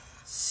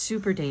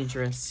super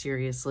dangerous,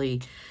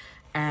 seriously.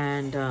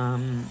 And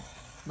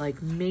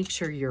like, make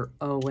sure you're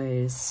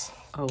always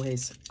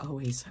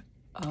closing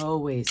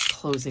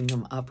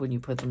them up when you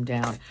put them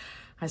down.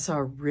 I saw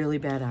a really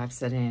bad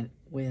accident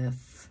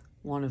with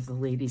one of the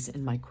ladies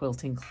in my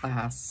quilting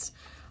class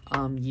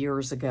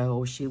years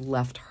ago. She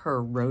left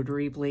her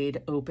rotary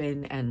blade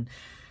open and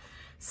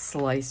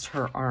sliced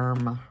her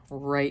arm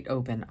right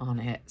open on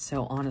it.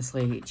 So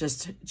honestly,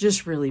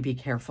 just really be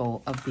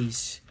careful of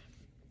these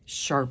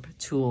sharp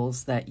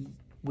tools that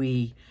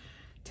we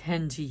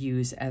tend to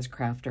use as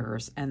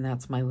crafters. And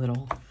that's my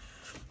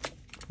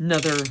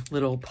another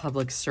little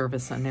public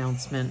service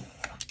announcement.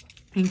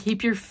 And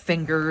keep your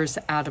fingers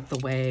out of the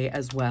way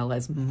as well,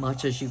 as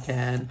much as you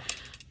can,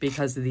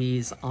 because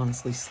these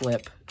honestly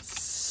slip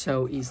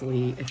so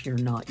easily if you're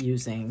not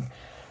using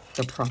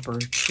the proper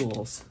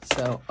tools.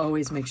 So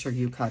always make sure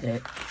you cut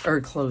it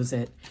or close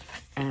it,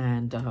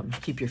 and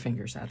keep your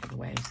fingers out of the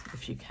way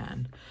if you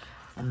can.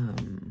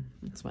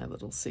 That's my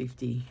little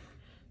safety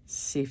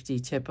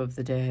tip of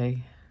the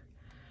day.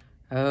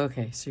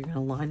 Okay, so you're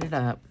gonna line it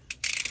up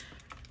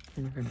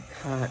and you're gonna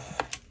cut.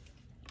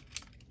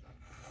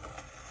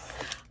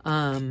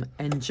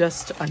 And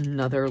just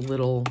another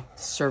little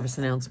service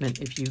announcement,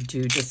 if you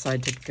do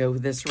decide to go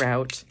this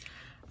route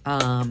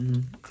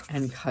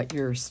and cut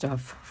your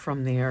stuff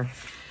from there,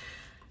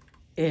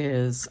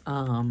 is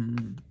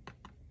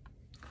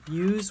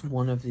use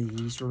one of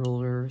these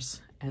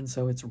rulers, and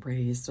so it's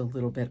raised a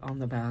little bit on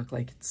the back,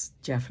 like it's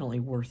definitely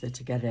worth it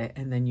to get it,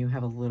 and then you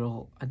have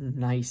a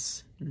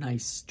nice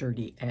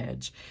sturdy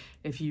edge.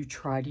 If you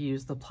try to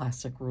use the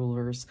plastic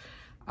rulers,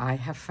 I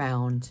have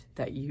found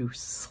that you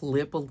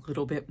slip a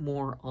little bit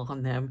more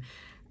on them,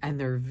 and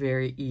they're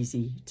very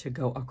easy to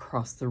go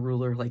across the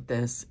ruler like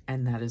this,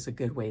 and that is a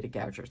good way to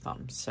gouge your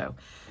thumbs. So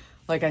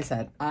like I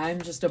said,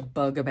 I'm just a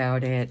bug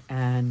about it,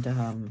 and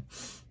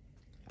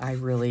I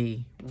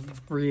really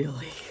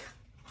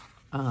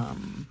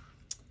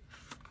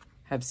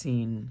have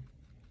seen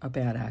a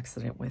bad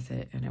accident with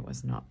it, and it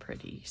was not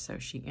pretty. So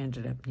she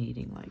ended up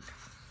needing like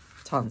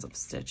tons of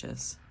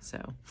stitches. So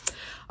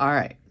all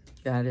right,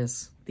 that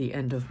is the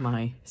end of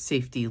my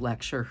safety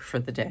lecture for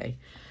the day.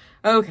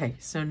 Okay,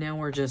 so now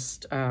we're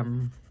just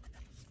cutting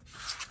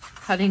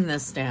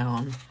this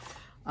down,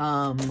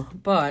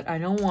 but I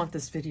don't want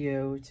this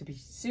video to be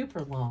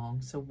super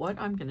long. So what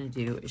I'm gonna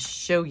do is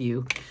show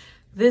you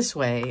this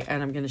way,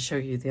 and I'm gonna show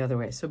you the other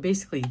way. So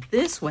basically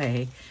this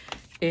way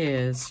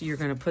is you're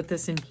gonna put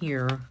this in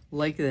here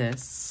like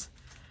this,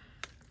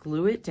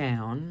 glue it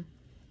down.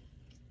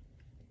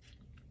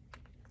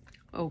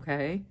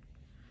 Okay.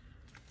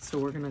 So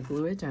we're going to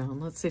glue it down.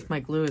 Let's see if my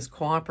glue is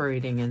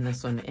cooperating in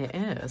this one. It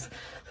is.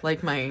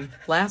 Like my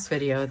last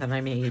video that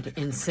I made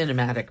in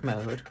cinematic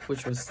mode,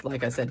 which was,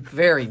 like I said,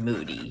 very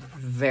moody.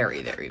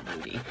 Very, very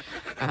moody.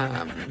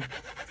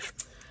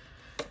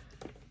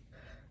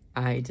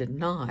 I did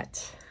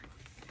not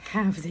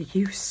have the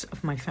use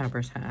of my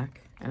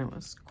Fabri-Tac, and it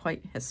was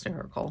quite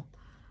hysterical.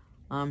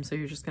 So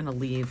you're just going to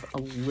leave a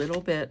little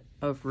bit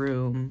of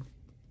room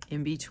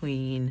in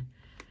between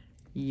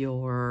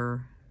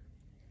your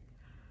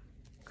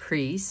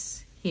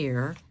crease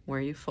here where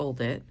you fold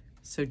it,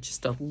 so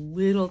just a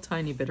little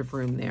tiny bit of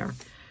room there,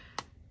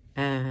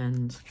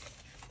 and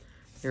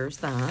there's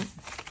that.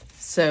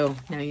 So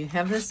now you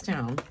have this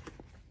down,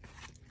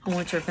 and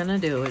what you're going to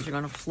do is you're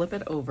going to flip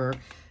it over,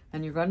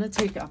 and you're going to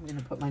take, I'm going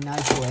to put my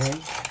knife away,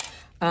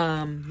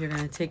 you're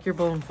going to take your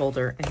bone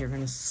folder and you're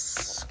going to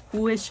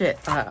squish it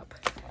up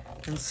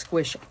and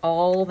squish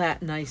all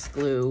that nice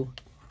glue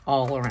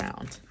all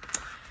around.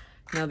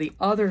 Now the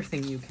other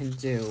thing you can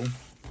do,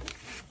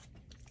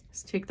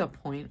 take the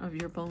point of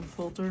your bone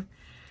folder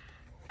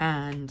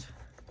and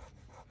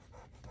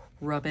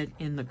rub it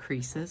in the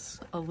creases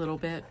a little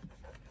bit,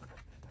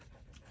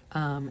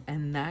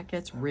 and that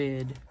gets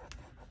rid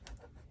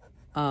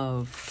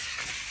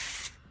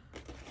of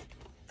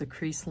the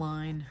crease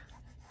line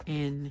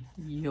in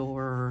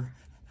your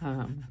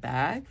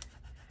bag.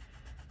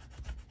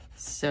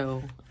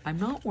 So I'm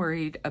not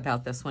worried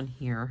about this one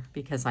here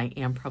because I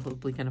am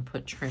probably going to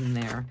put trim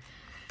there,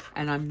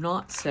 and I'm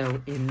not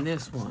so in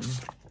this one.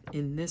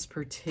 In this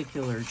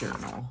particular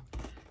journal,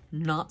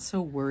 not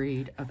so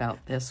worried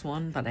about this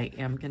one, but I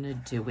am gonna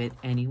do it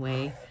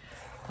anyway,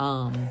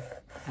 and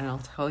I'll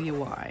tell you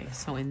why.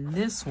 So in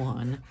this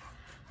one,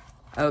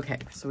 okay,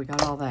 so we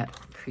got all that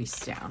crease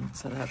down,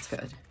 so that's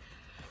good.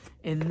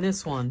 In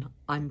this one,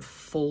 I'm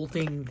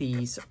folding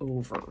these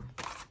over.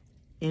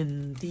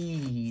 In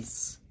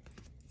these,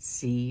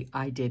 see,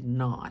 I did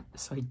not,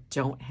 so I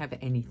don't have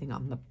anything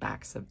on the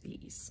backs of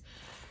these.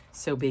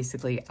 So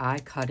basically I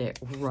cut it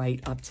right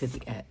up to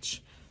the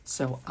edge.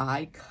 So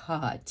I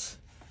cut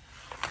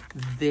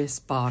this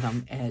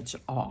bottom edge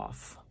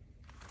off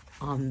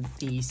on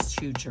these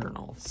two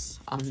journals,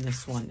 on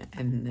this one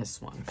and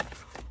this one.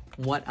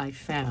 What I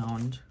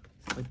found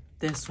with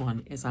this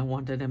one is I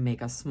wanted to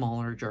make a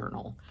smaller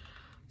journal.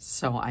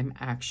 So I'm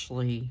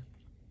actually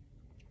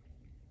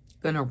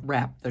gonna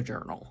wrap the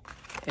journal,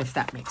 if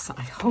that makes sense.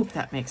 I hope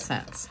that makes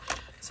sense.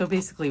 So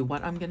basically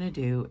what I'm gonna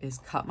do is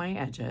cut my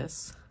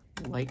edges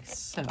like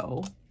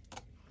so.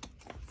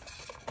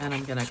 And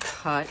I'm gonna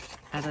cut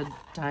at a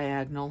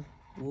diagonal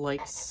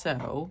like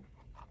so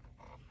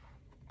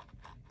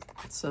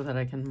that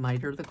I can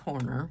miter the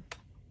corner.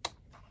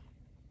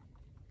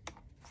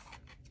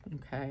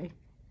 Okay,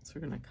 so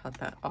we're gonna cut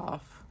that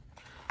off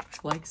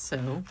like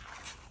so.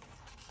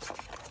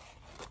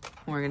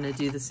 We're gonna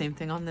do the same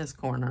thing on this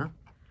corner,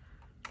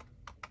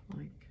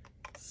 like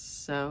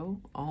so,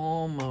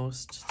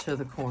 almost to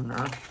the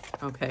corner.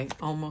 Okay,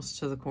 almost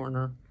to the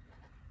corner,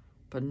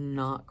 but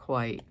not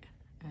quite.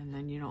 And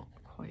then you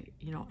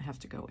don't have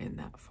to go in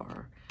that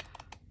far,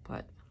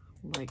 but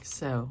like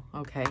so.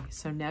 Okay,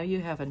 so now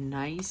you have a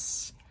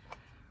nice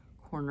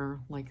corner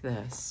like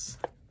this.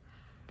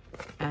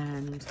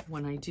 And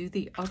when I do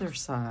the other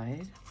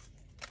side,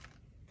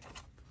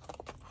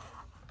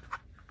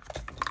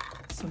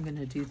 so I'm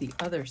gonna do the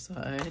other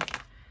side.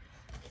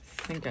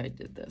 I think I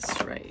did this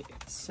right.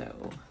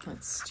 So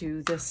let's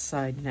do this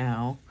side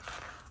now.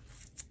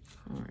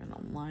 We're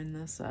gonna line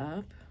this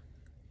up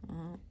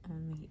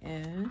on the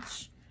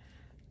edge,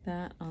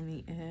 that on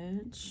the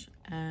edge,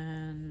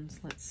 and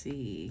let's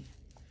see,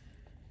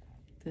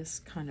 this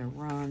kind of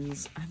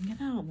runs. I'm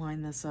gonna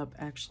line this up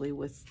actually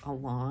with a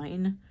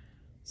line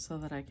so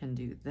that I can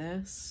do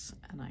this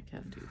and I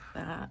can do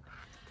that.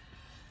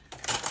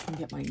 And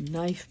get my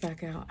knife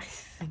back out. I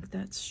think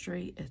that's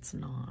straight. It's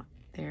not.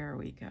 There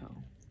we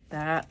go.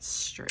 That's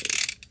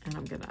straight. And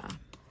I'm gonna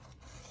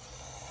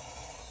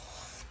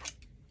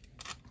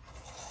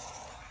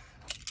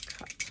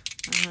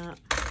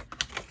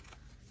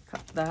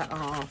cut that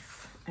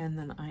off, and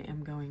then I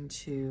am going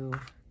to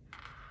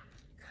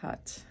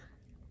cut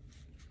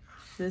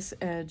this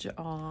edge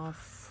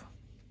off.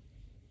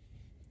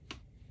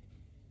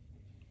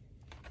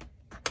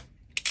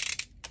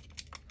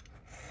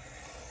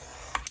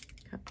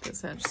 Cut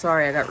this edge.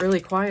 Sorry, I got really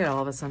quiet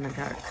all of a sudden. I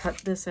gotta cut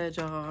this edge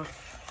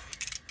off.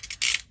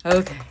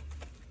 Okay,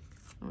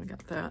 we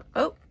got that.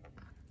 Oh,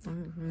 I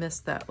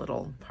missed that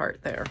little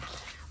part there.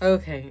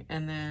 Okay,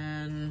 and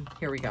then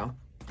here we go.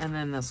 And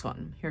then this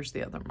one, here's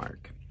the other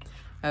mark.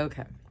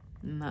 Okay,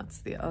 and that's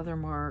the other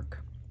mark.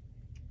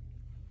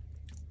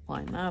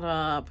 Line that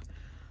up,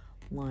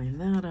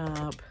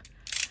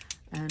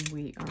 and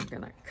we are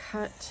gonna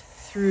cut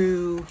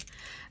through.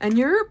 And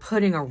you're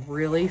putting a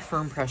really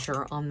firm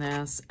pressure on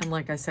this. And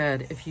like I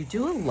said, if you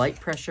do a light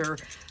pressure,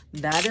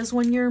 that is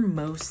when you're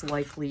most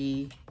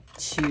likely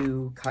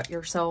to cut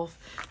yourself,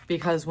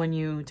 because when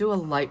you do a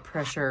light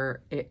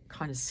pressure, it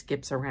kind of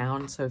skips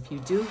around. So if you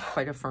do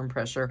quite a firm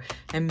pressure,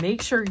 and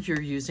make sure you're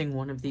using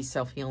one of these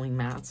self-healing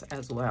mats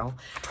as well,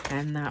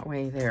 and that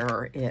way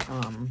there it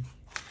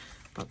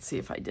let's see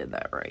if I did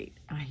that right.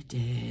 I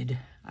did.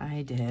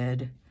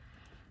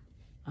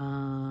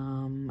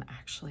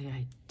 Actually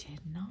I did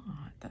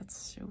not. That's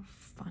so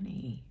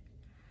funny.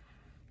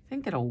 I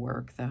think it'll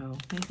work though,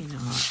 maybe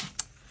not.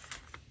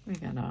 We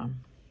gotta,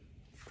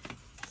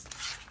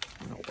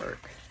 it'll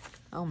work.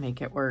 I'll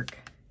make it work.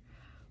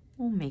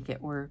 We'll make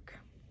it work.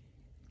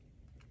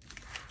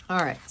 All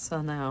right,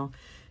 so now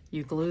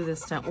you glue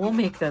this down. We'll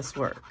make this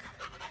work.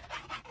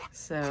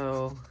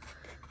 So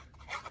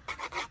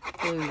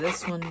glue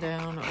this one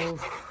down. Oh,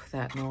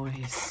 that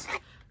noise.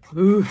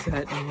 Ooh,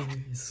 that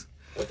noise.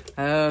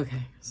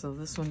 Okay, so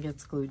this one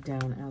gets glued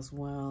down as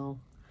well.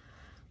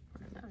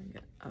 We're gonna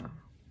get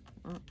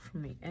up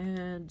from the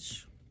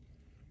edge,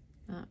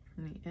 up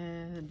from the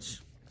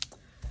edge.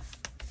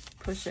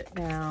 Push it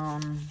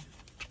down,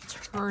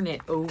 turn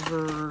it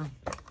over.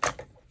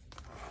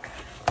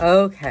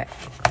 Okay,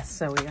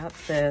 so we got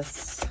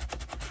this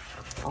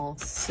all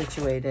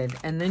situated,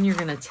 and then you're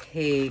gonna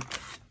take,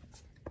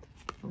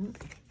 oh,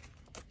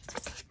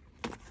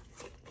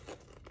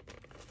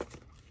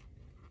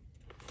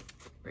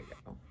 there we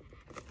go.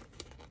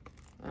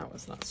 That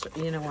was not straight.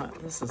 You know what?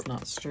 This is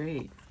not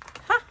straight.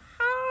 Ha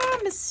ha!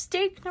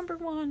 Mistake number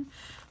one.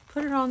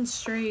 Put it on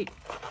straight.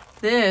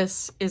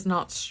 This is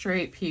not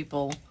straight,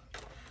 people.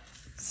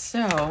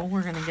 So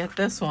we're gonna get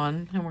this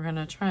one, and we're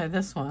gonna try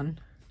this one.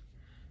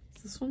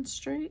 Is this one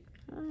straight?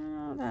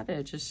 Oh, that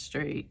edge is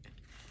straight.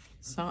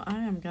 So I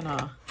am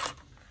gonna,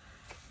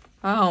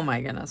 oh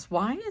my goodness.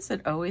 Why is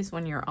it always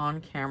when you're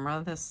on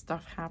camera, this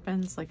stuff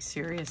happens? Like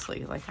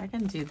seriously, like I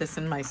can do this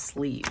in my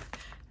sleep.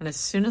 And as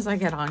soon as I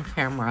get on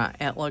camera,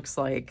 it looks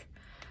like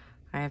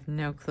I have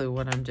no clue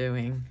what I'm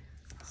doing.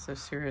 So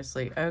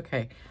seriously,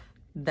 okay.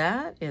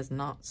 That is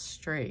not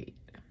straight.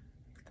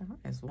 That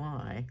is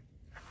why.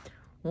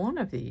 One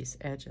of these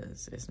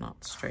edges is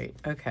not straight.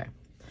 Okay.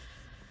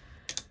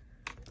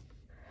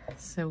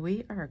 So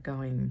we are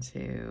going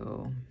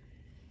to,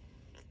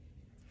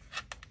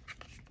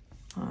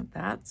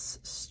 that's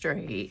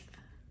straight.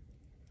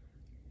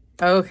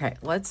 Okay,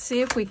 let's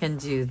see if we can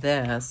do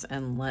this,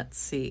 and let's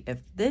see if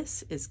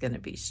this is going to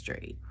be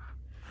straight.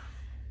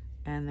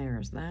 And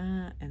there's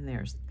that, and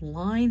there's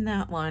line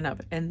that line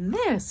up. And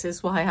this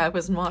is why I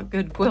was not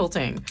good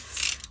quilting.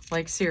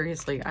 Like,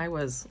 seriously, I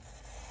was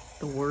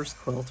the worst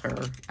quilter.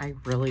 I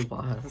really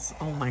was.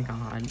 Oh my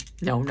God.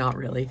 No, not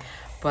really.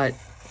 But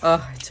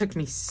it took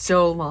me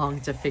so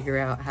long to figure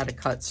out how to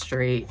cut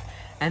straight.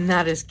 And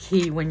that is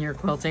key when you're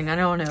quilting. I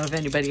don't know if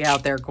anybody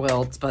out there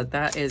quilts, but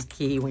that is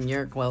key when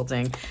you're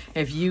quilting.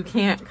 If you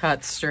can't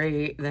cut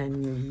straight,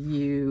 then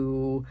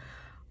you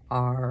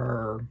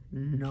are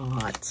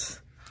not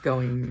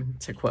going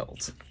to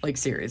quilt. Like,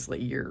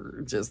 seriously,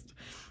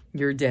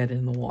 you're dead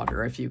in the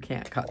water if you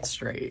can't cut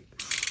straight.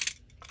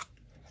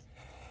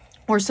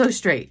 Or sew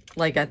straight.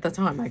 Like, at the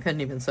time, I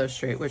couldn't even sew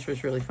straight, which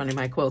was really funny.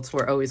 My quilts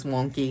were always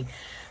wonky.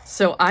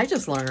 So I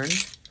just learned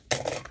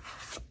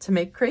to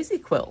make crazy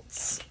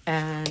quilts.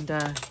 And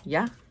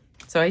yeah,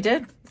 so I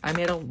did. I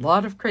made a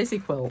lot of crazy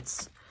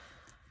quilts.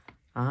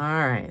 All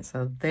right,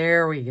 so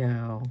there we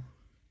go.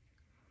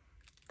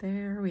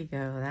 There we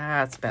go.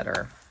 That's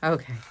better.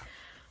 Okay,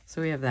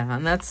 so we have that.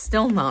 And that's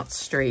still not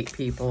straight,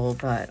 people,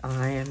 but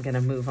I am going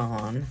to move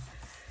on.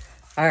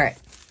 All right,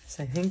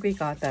 so I think we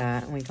got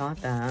that and we got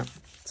that.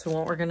 So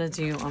what we're going to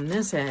do on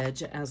this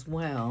edge as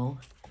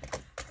well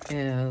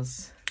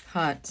is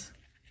cut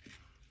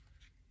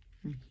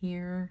from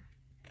here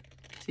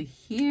to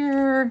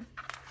here,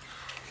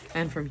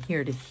 and from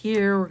here to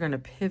here. We're going to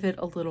pivot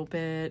a little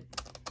bit.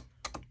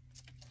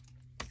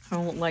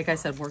 Oh, like I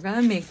said, we're going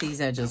to make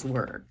these edges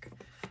work.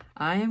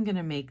 I am going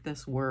to make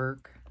this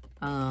work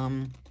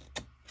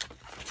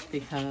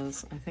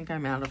because I think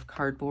I'm out of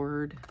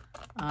cardboard.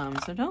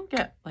 So don't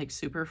get like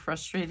super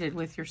frustrated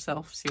with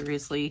yourself,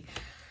 seriously.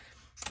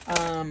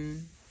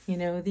 You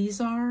know, these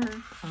are, what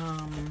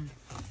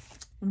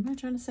am I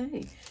trying to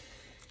say?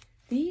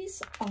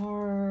 These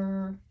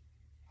are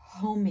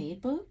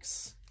homemade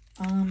books.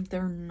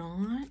 They're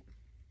not,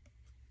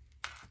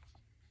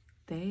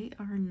 they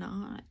are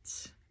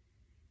not,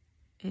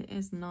 it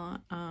is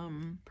not,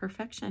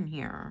 perfection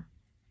here.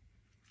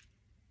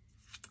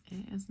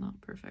 It is not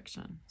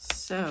perfection.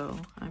 So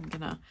I'm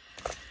gonna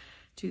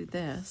do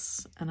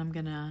this, and I'm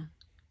gonna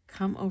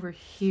come over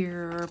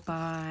here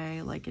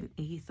by like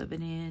 1/8 of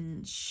an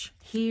inch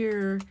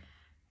here,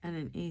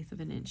 and 1/8 of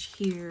an inch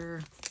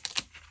here.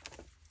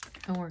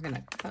 And we're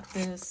gonna cut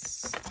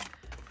this.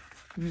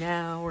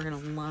 Now we're gonna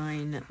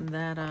line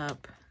that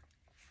up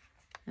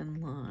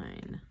and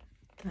line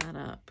that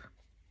up.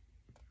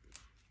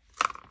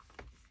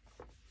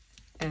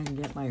 And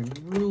get my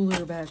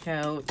ruler back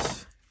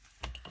out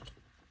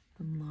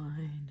and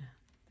line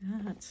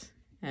that.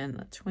 And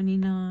the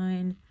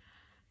 29,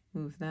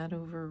 move that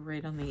over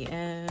right on the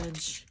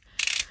edge.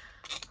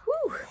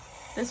 Whew,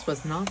 this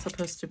was not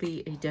supposed to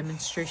be a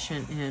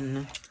demonstration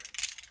in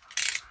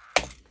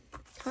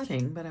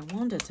cutting, but I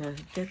wanted to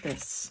get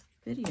this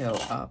video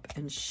up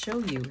and show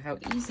you how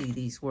easy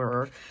these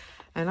were.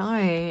 And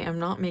I am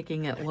not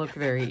making it look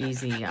very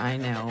easy, I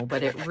know,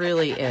 but it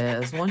really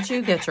is. Once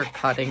you get your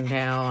cutting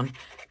down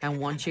and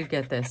once you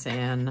get this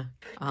in,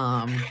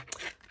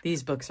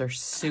 these books are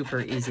super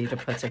easy to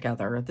put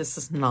together. This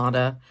is not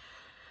a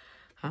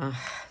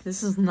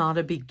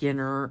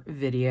beginner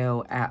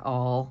video at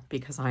all,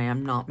 because I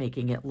am not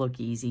making it look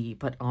easy,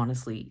 but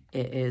honestly,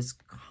 it is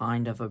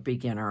kind of a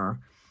beginner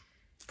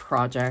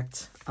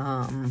project.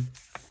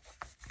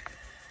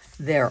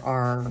 There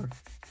are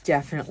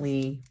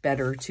definitely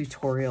better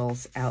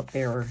tutorials out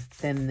there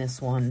than this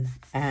one,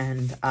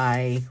 and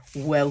I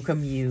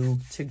welcome you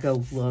to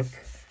go look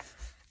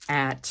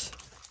at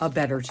a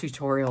better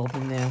tutorial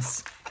than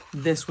this.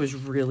 This was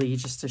really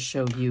just to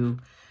show you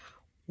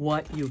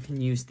what you can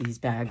use these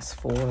bags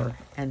for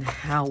and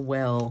how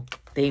well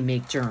they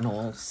make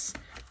journals.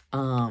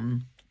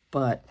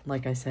 But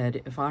like I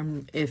said,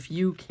 if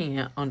you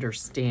can't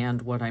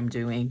understand what I'm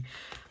doing,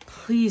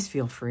 please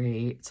feel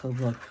free to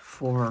look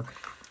for,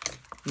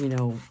 you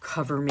know,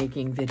 cover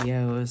making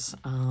videos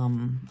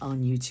on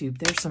YouTube.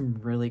 There's some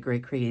really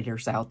great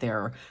creators out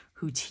there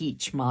who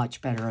teach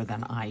much better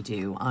than I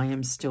do. I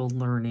am still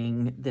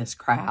learning this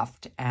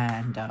craft,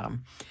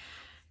 and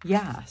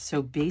yeah,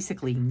 so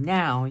basically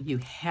now you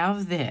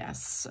have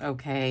this,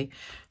 okay?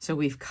 So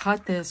we've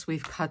cut this,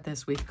 we've cut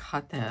this, we've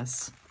cut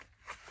this.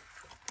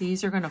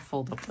 These are gonna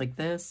fold up like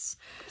this,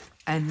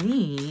 and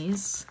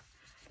these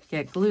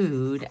get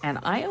glued, and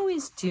I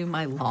always do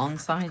my long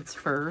sides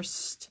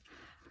first,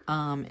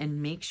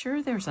 and make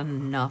sure there's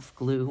enough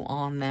glue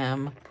on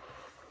them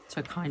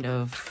to kind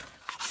of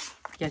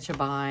get you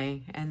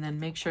by, and then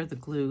make sure the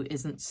glue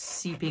isn't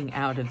seeping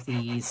out of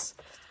these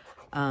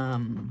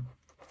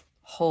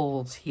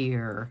holes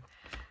here.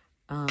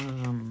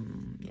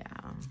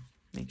 Yeah,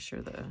 make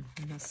sure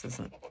this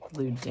isn't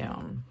glued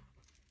down.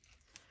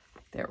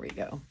 There we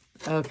go.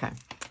 Okay.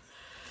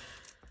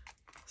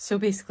 So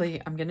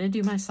basically, I'm going to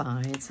do my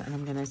sides, and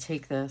I'm going to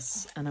take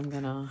this, and I'm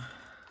going to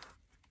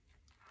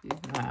do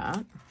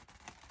that.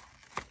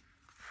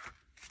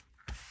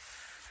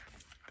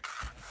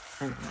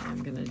 And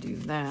I'm going to do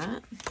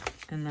that.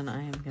 And then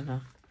I am going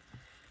to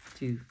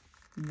do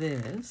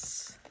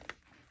this.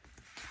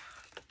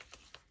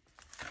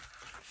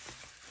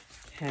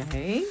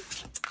 Okay,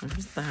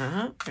 there's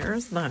that,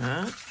 there's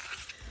that.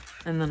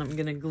 And then I'm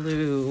gonna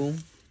glue,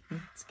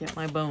 let's get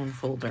my bone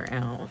folder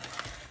out.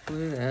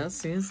 Glue this.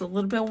 See, it's a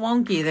little bit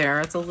wonky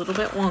there. It's a little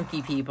bit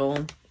wonky,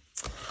 people.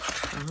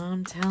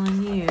 I'm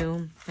telling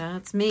you,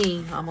 that's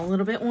me. I'm a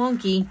little bit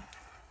wonky.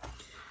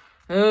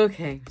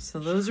 Okay, so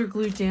those are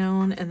glued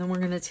down, and then we're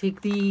gonna take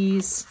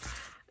these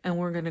and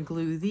we're gonna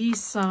glue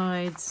these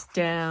sides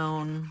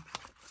down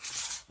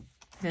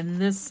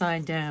and this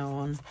side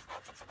down.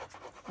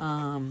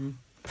 And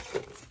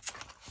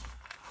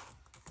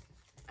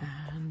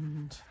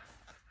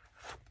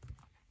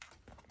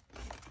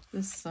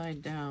this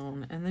side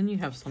down, and then you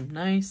have some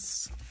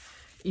nice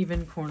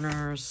even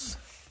corners.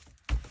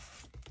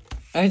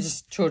 I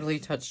just totally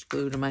touched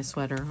glue to my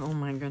sweater. Oh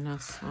my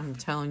goodness, I'm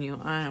telling you,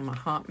 I am a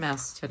hot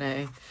mess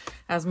today.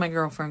 As my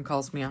girlfriend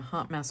calls me, a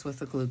hot mess with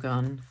a glue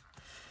gun.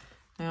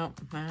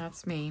 Yep,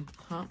 that's me,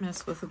 hot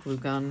mess with a glue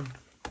gun.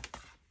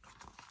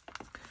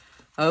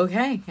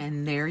 Okay,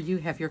 and there you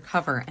have your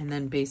cover, and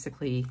then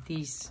basically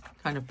these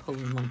kind of pull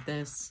in like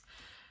this.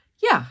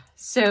 Yeah,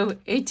 so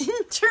it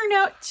didn't turn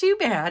out too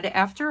bad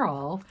after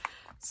all.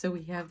 So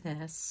we have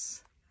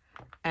this,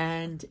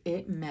 and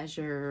it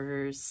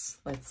measures,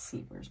 let's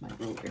see, where's my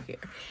ruler here?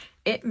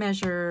 It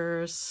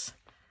measures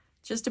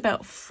just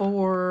about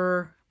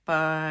 4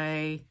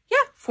 by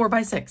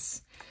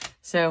 6.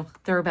 So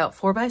they're about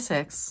 4 by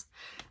 6.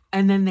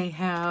 And then they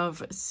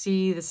have,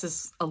 see, this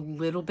is a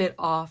little bit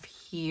off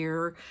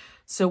here.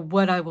 So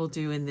what I will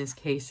do in this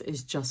case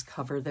is just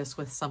cover this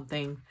with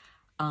something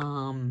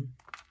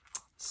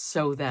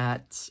so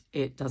that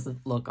it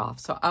doesn't look off.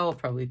 So I will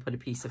probably put a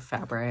piece of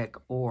fabric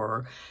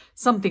or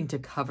something to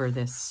cover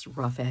this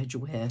rough edge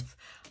with.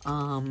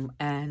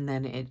 And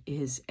then it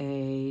is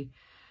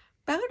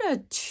about a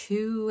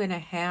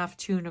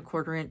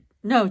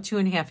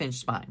 2.5 inch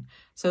spine.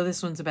 So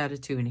this one's about a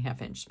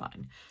 2.5 inch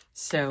spine.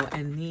 So,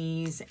 and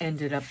these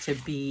ended up to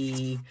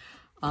be,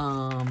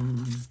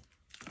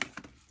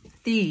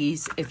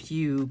 these, if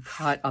you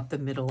cut up the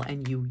middle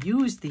and you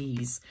use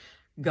these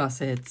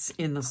gussets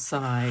in the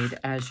side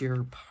as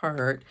your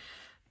part,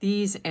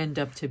 these end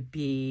up to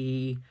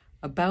be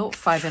about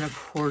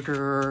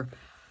 5.25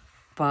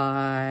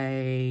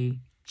 by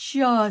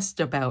just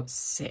about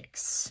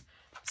 6.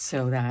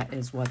 So that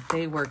is what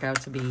they work out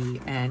to be,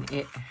 and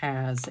it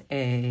has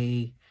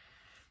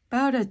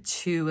about a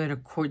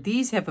 2.25.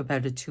 These have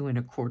about a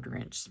 2.25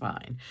 inch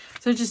spine,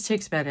 so it just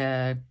takes about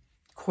a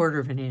 1/4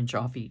 of an inch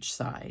off each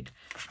side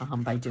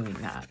by doing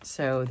that.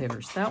 So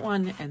there's that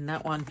one and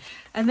that one.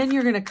 And then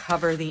you're going to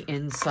cover the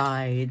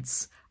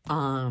insides.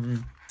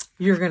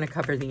 You're going to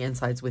cover the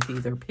insides with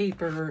either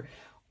paper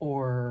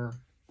or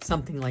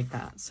something like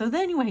that. So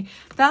then anyway,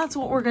 that's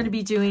what we're going to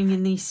be doing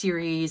in these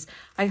series.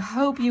 I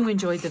hope you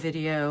enjoyed the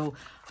video.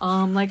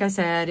 Like I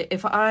said,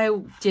 if I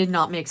did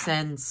not make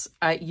sense,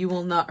 you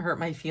will not hurt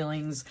my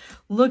feelings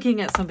looking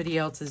at somebody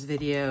else's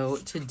video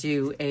to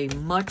do a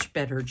much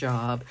better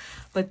job.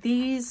 But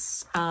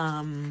these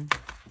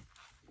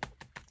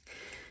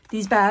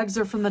bags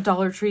are from the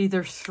Dollar Tree.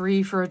 They're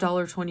 3 for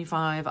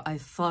 $1.25. I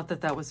thought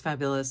that that was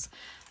fabulous.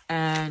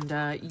 And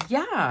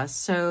yeah,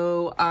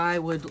 so I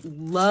would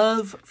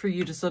love for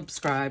you to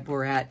subscribe.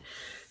 We're at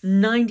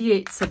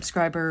 98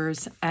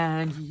 subscribers,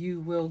 and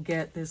you will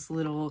get this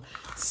little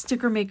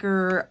sticker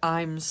maker.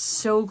 I'm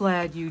so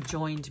glad you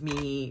joined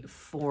me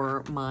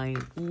for my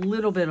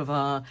little bit of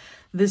a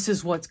this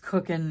is what's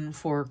cooking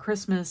for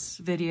Christmas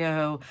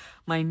video,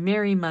 my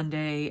Merry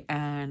Monday,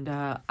 and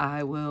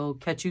I will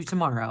catch you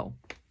tomorrow.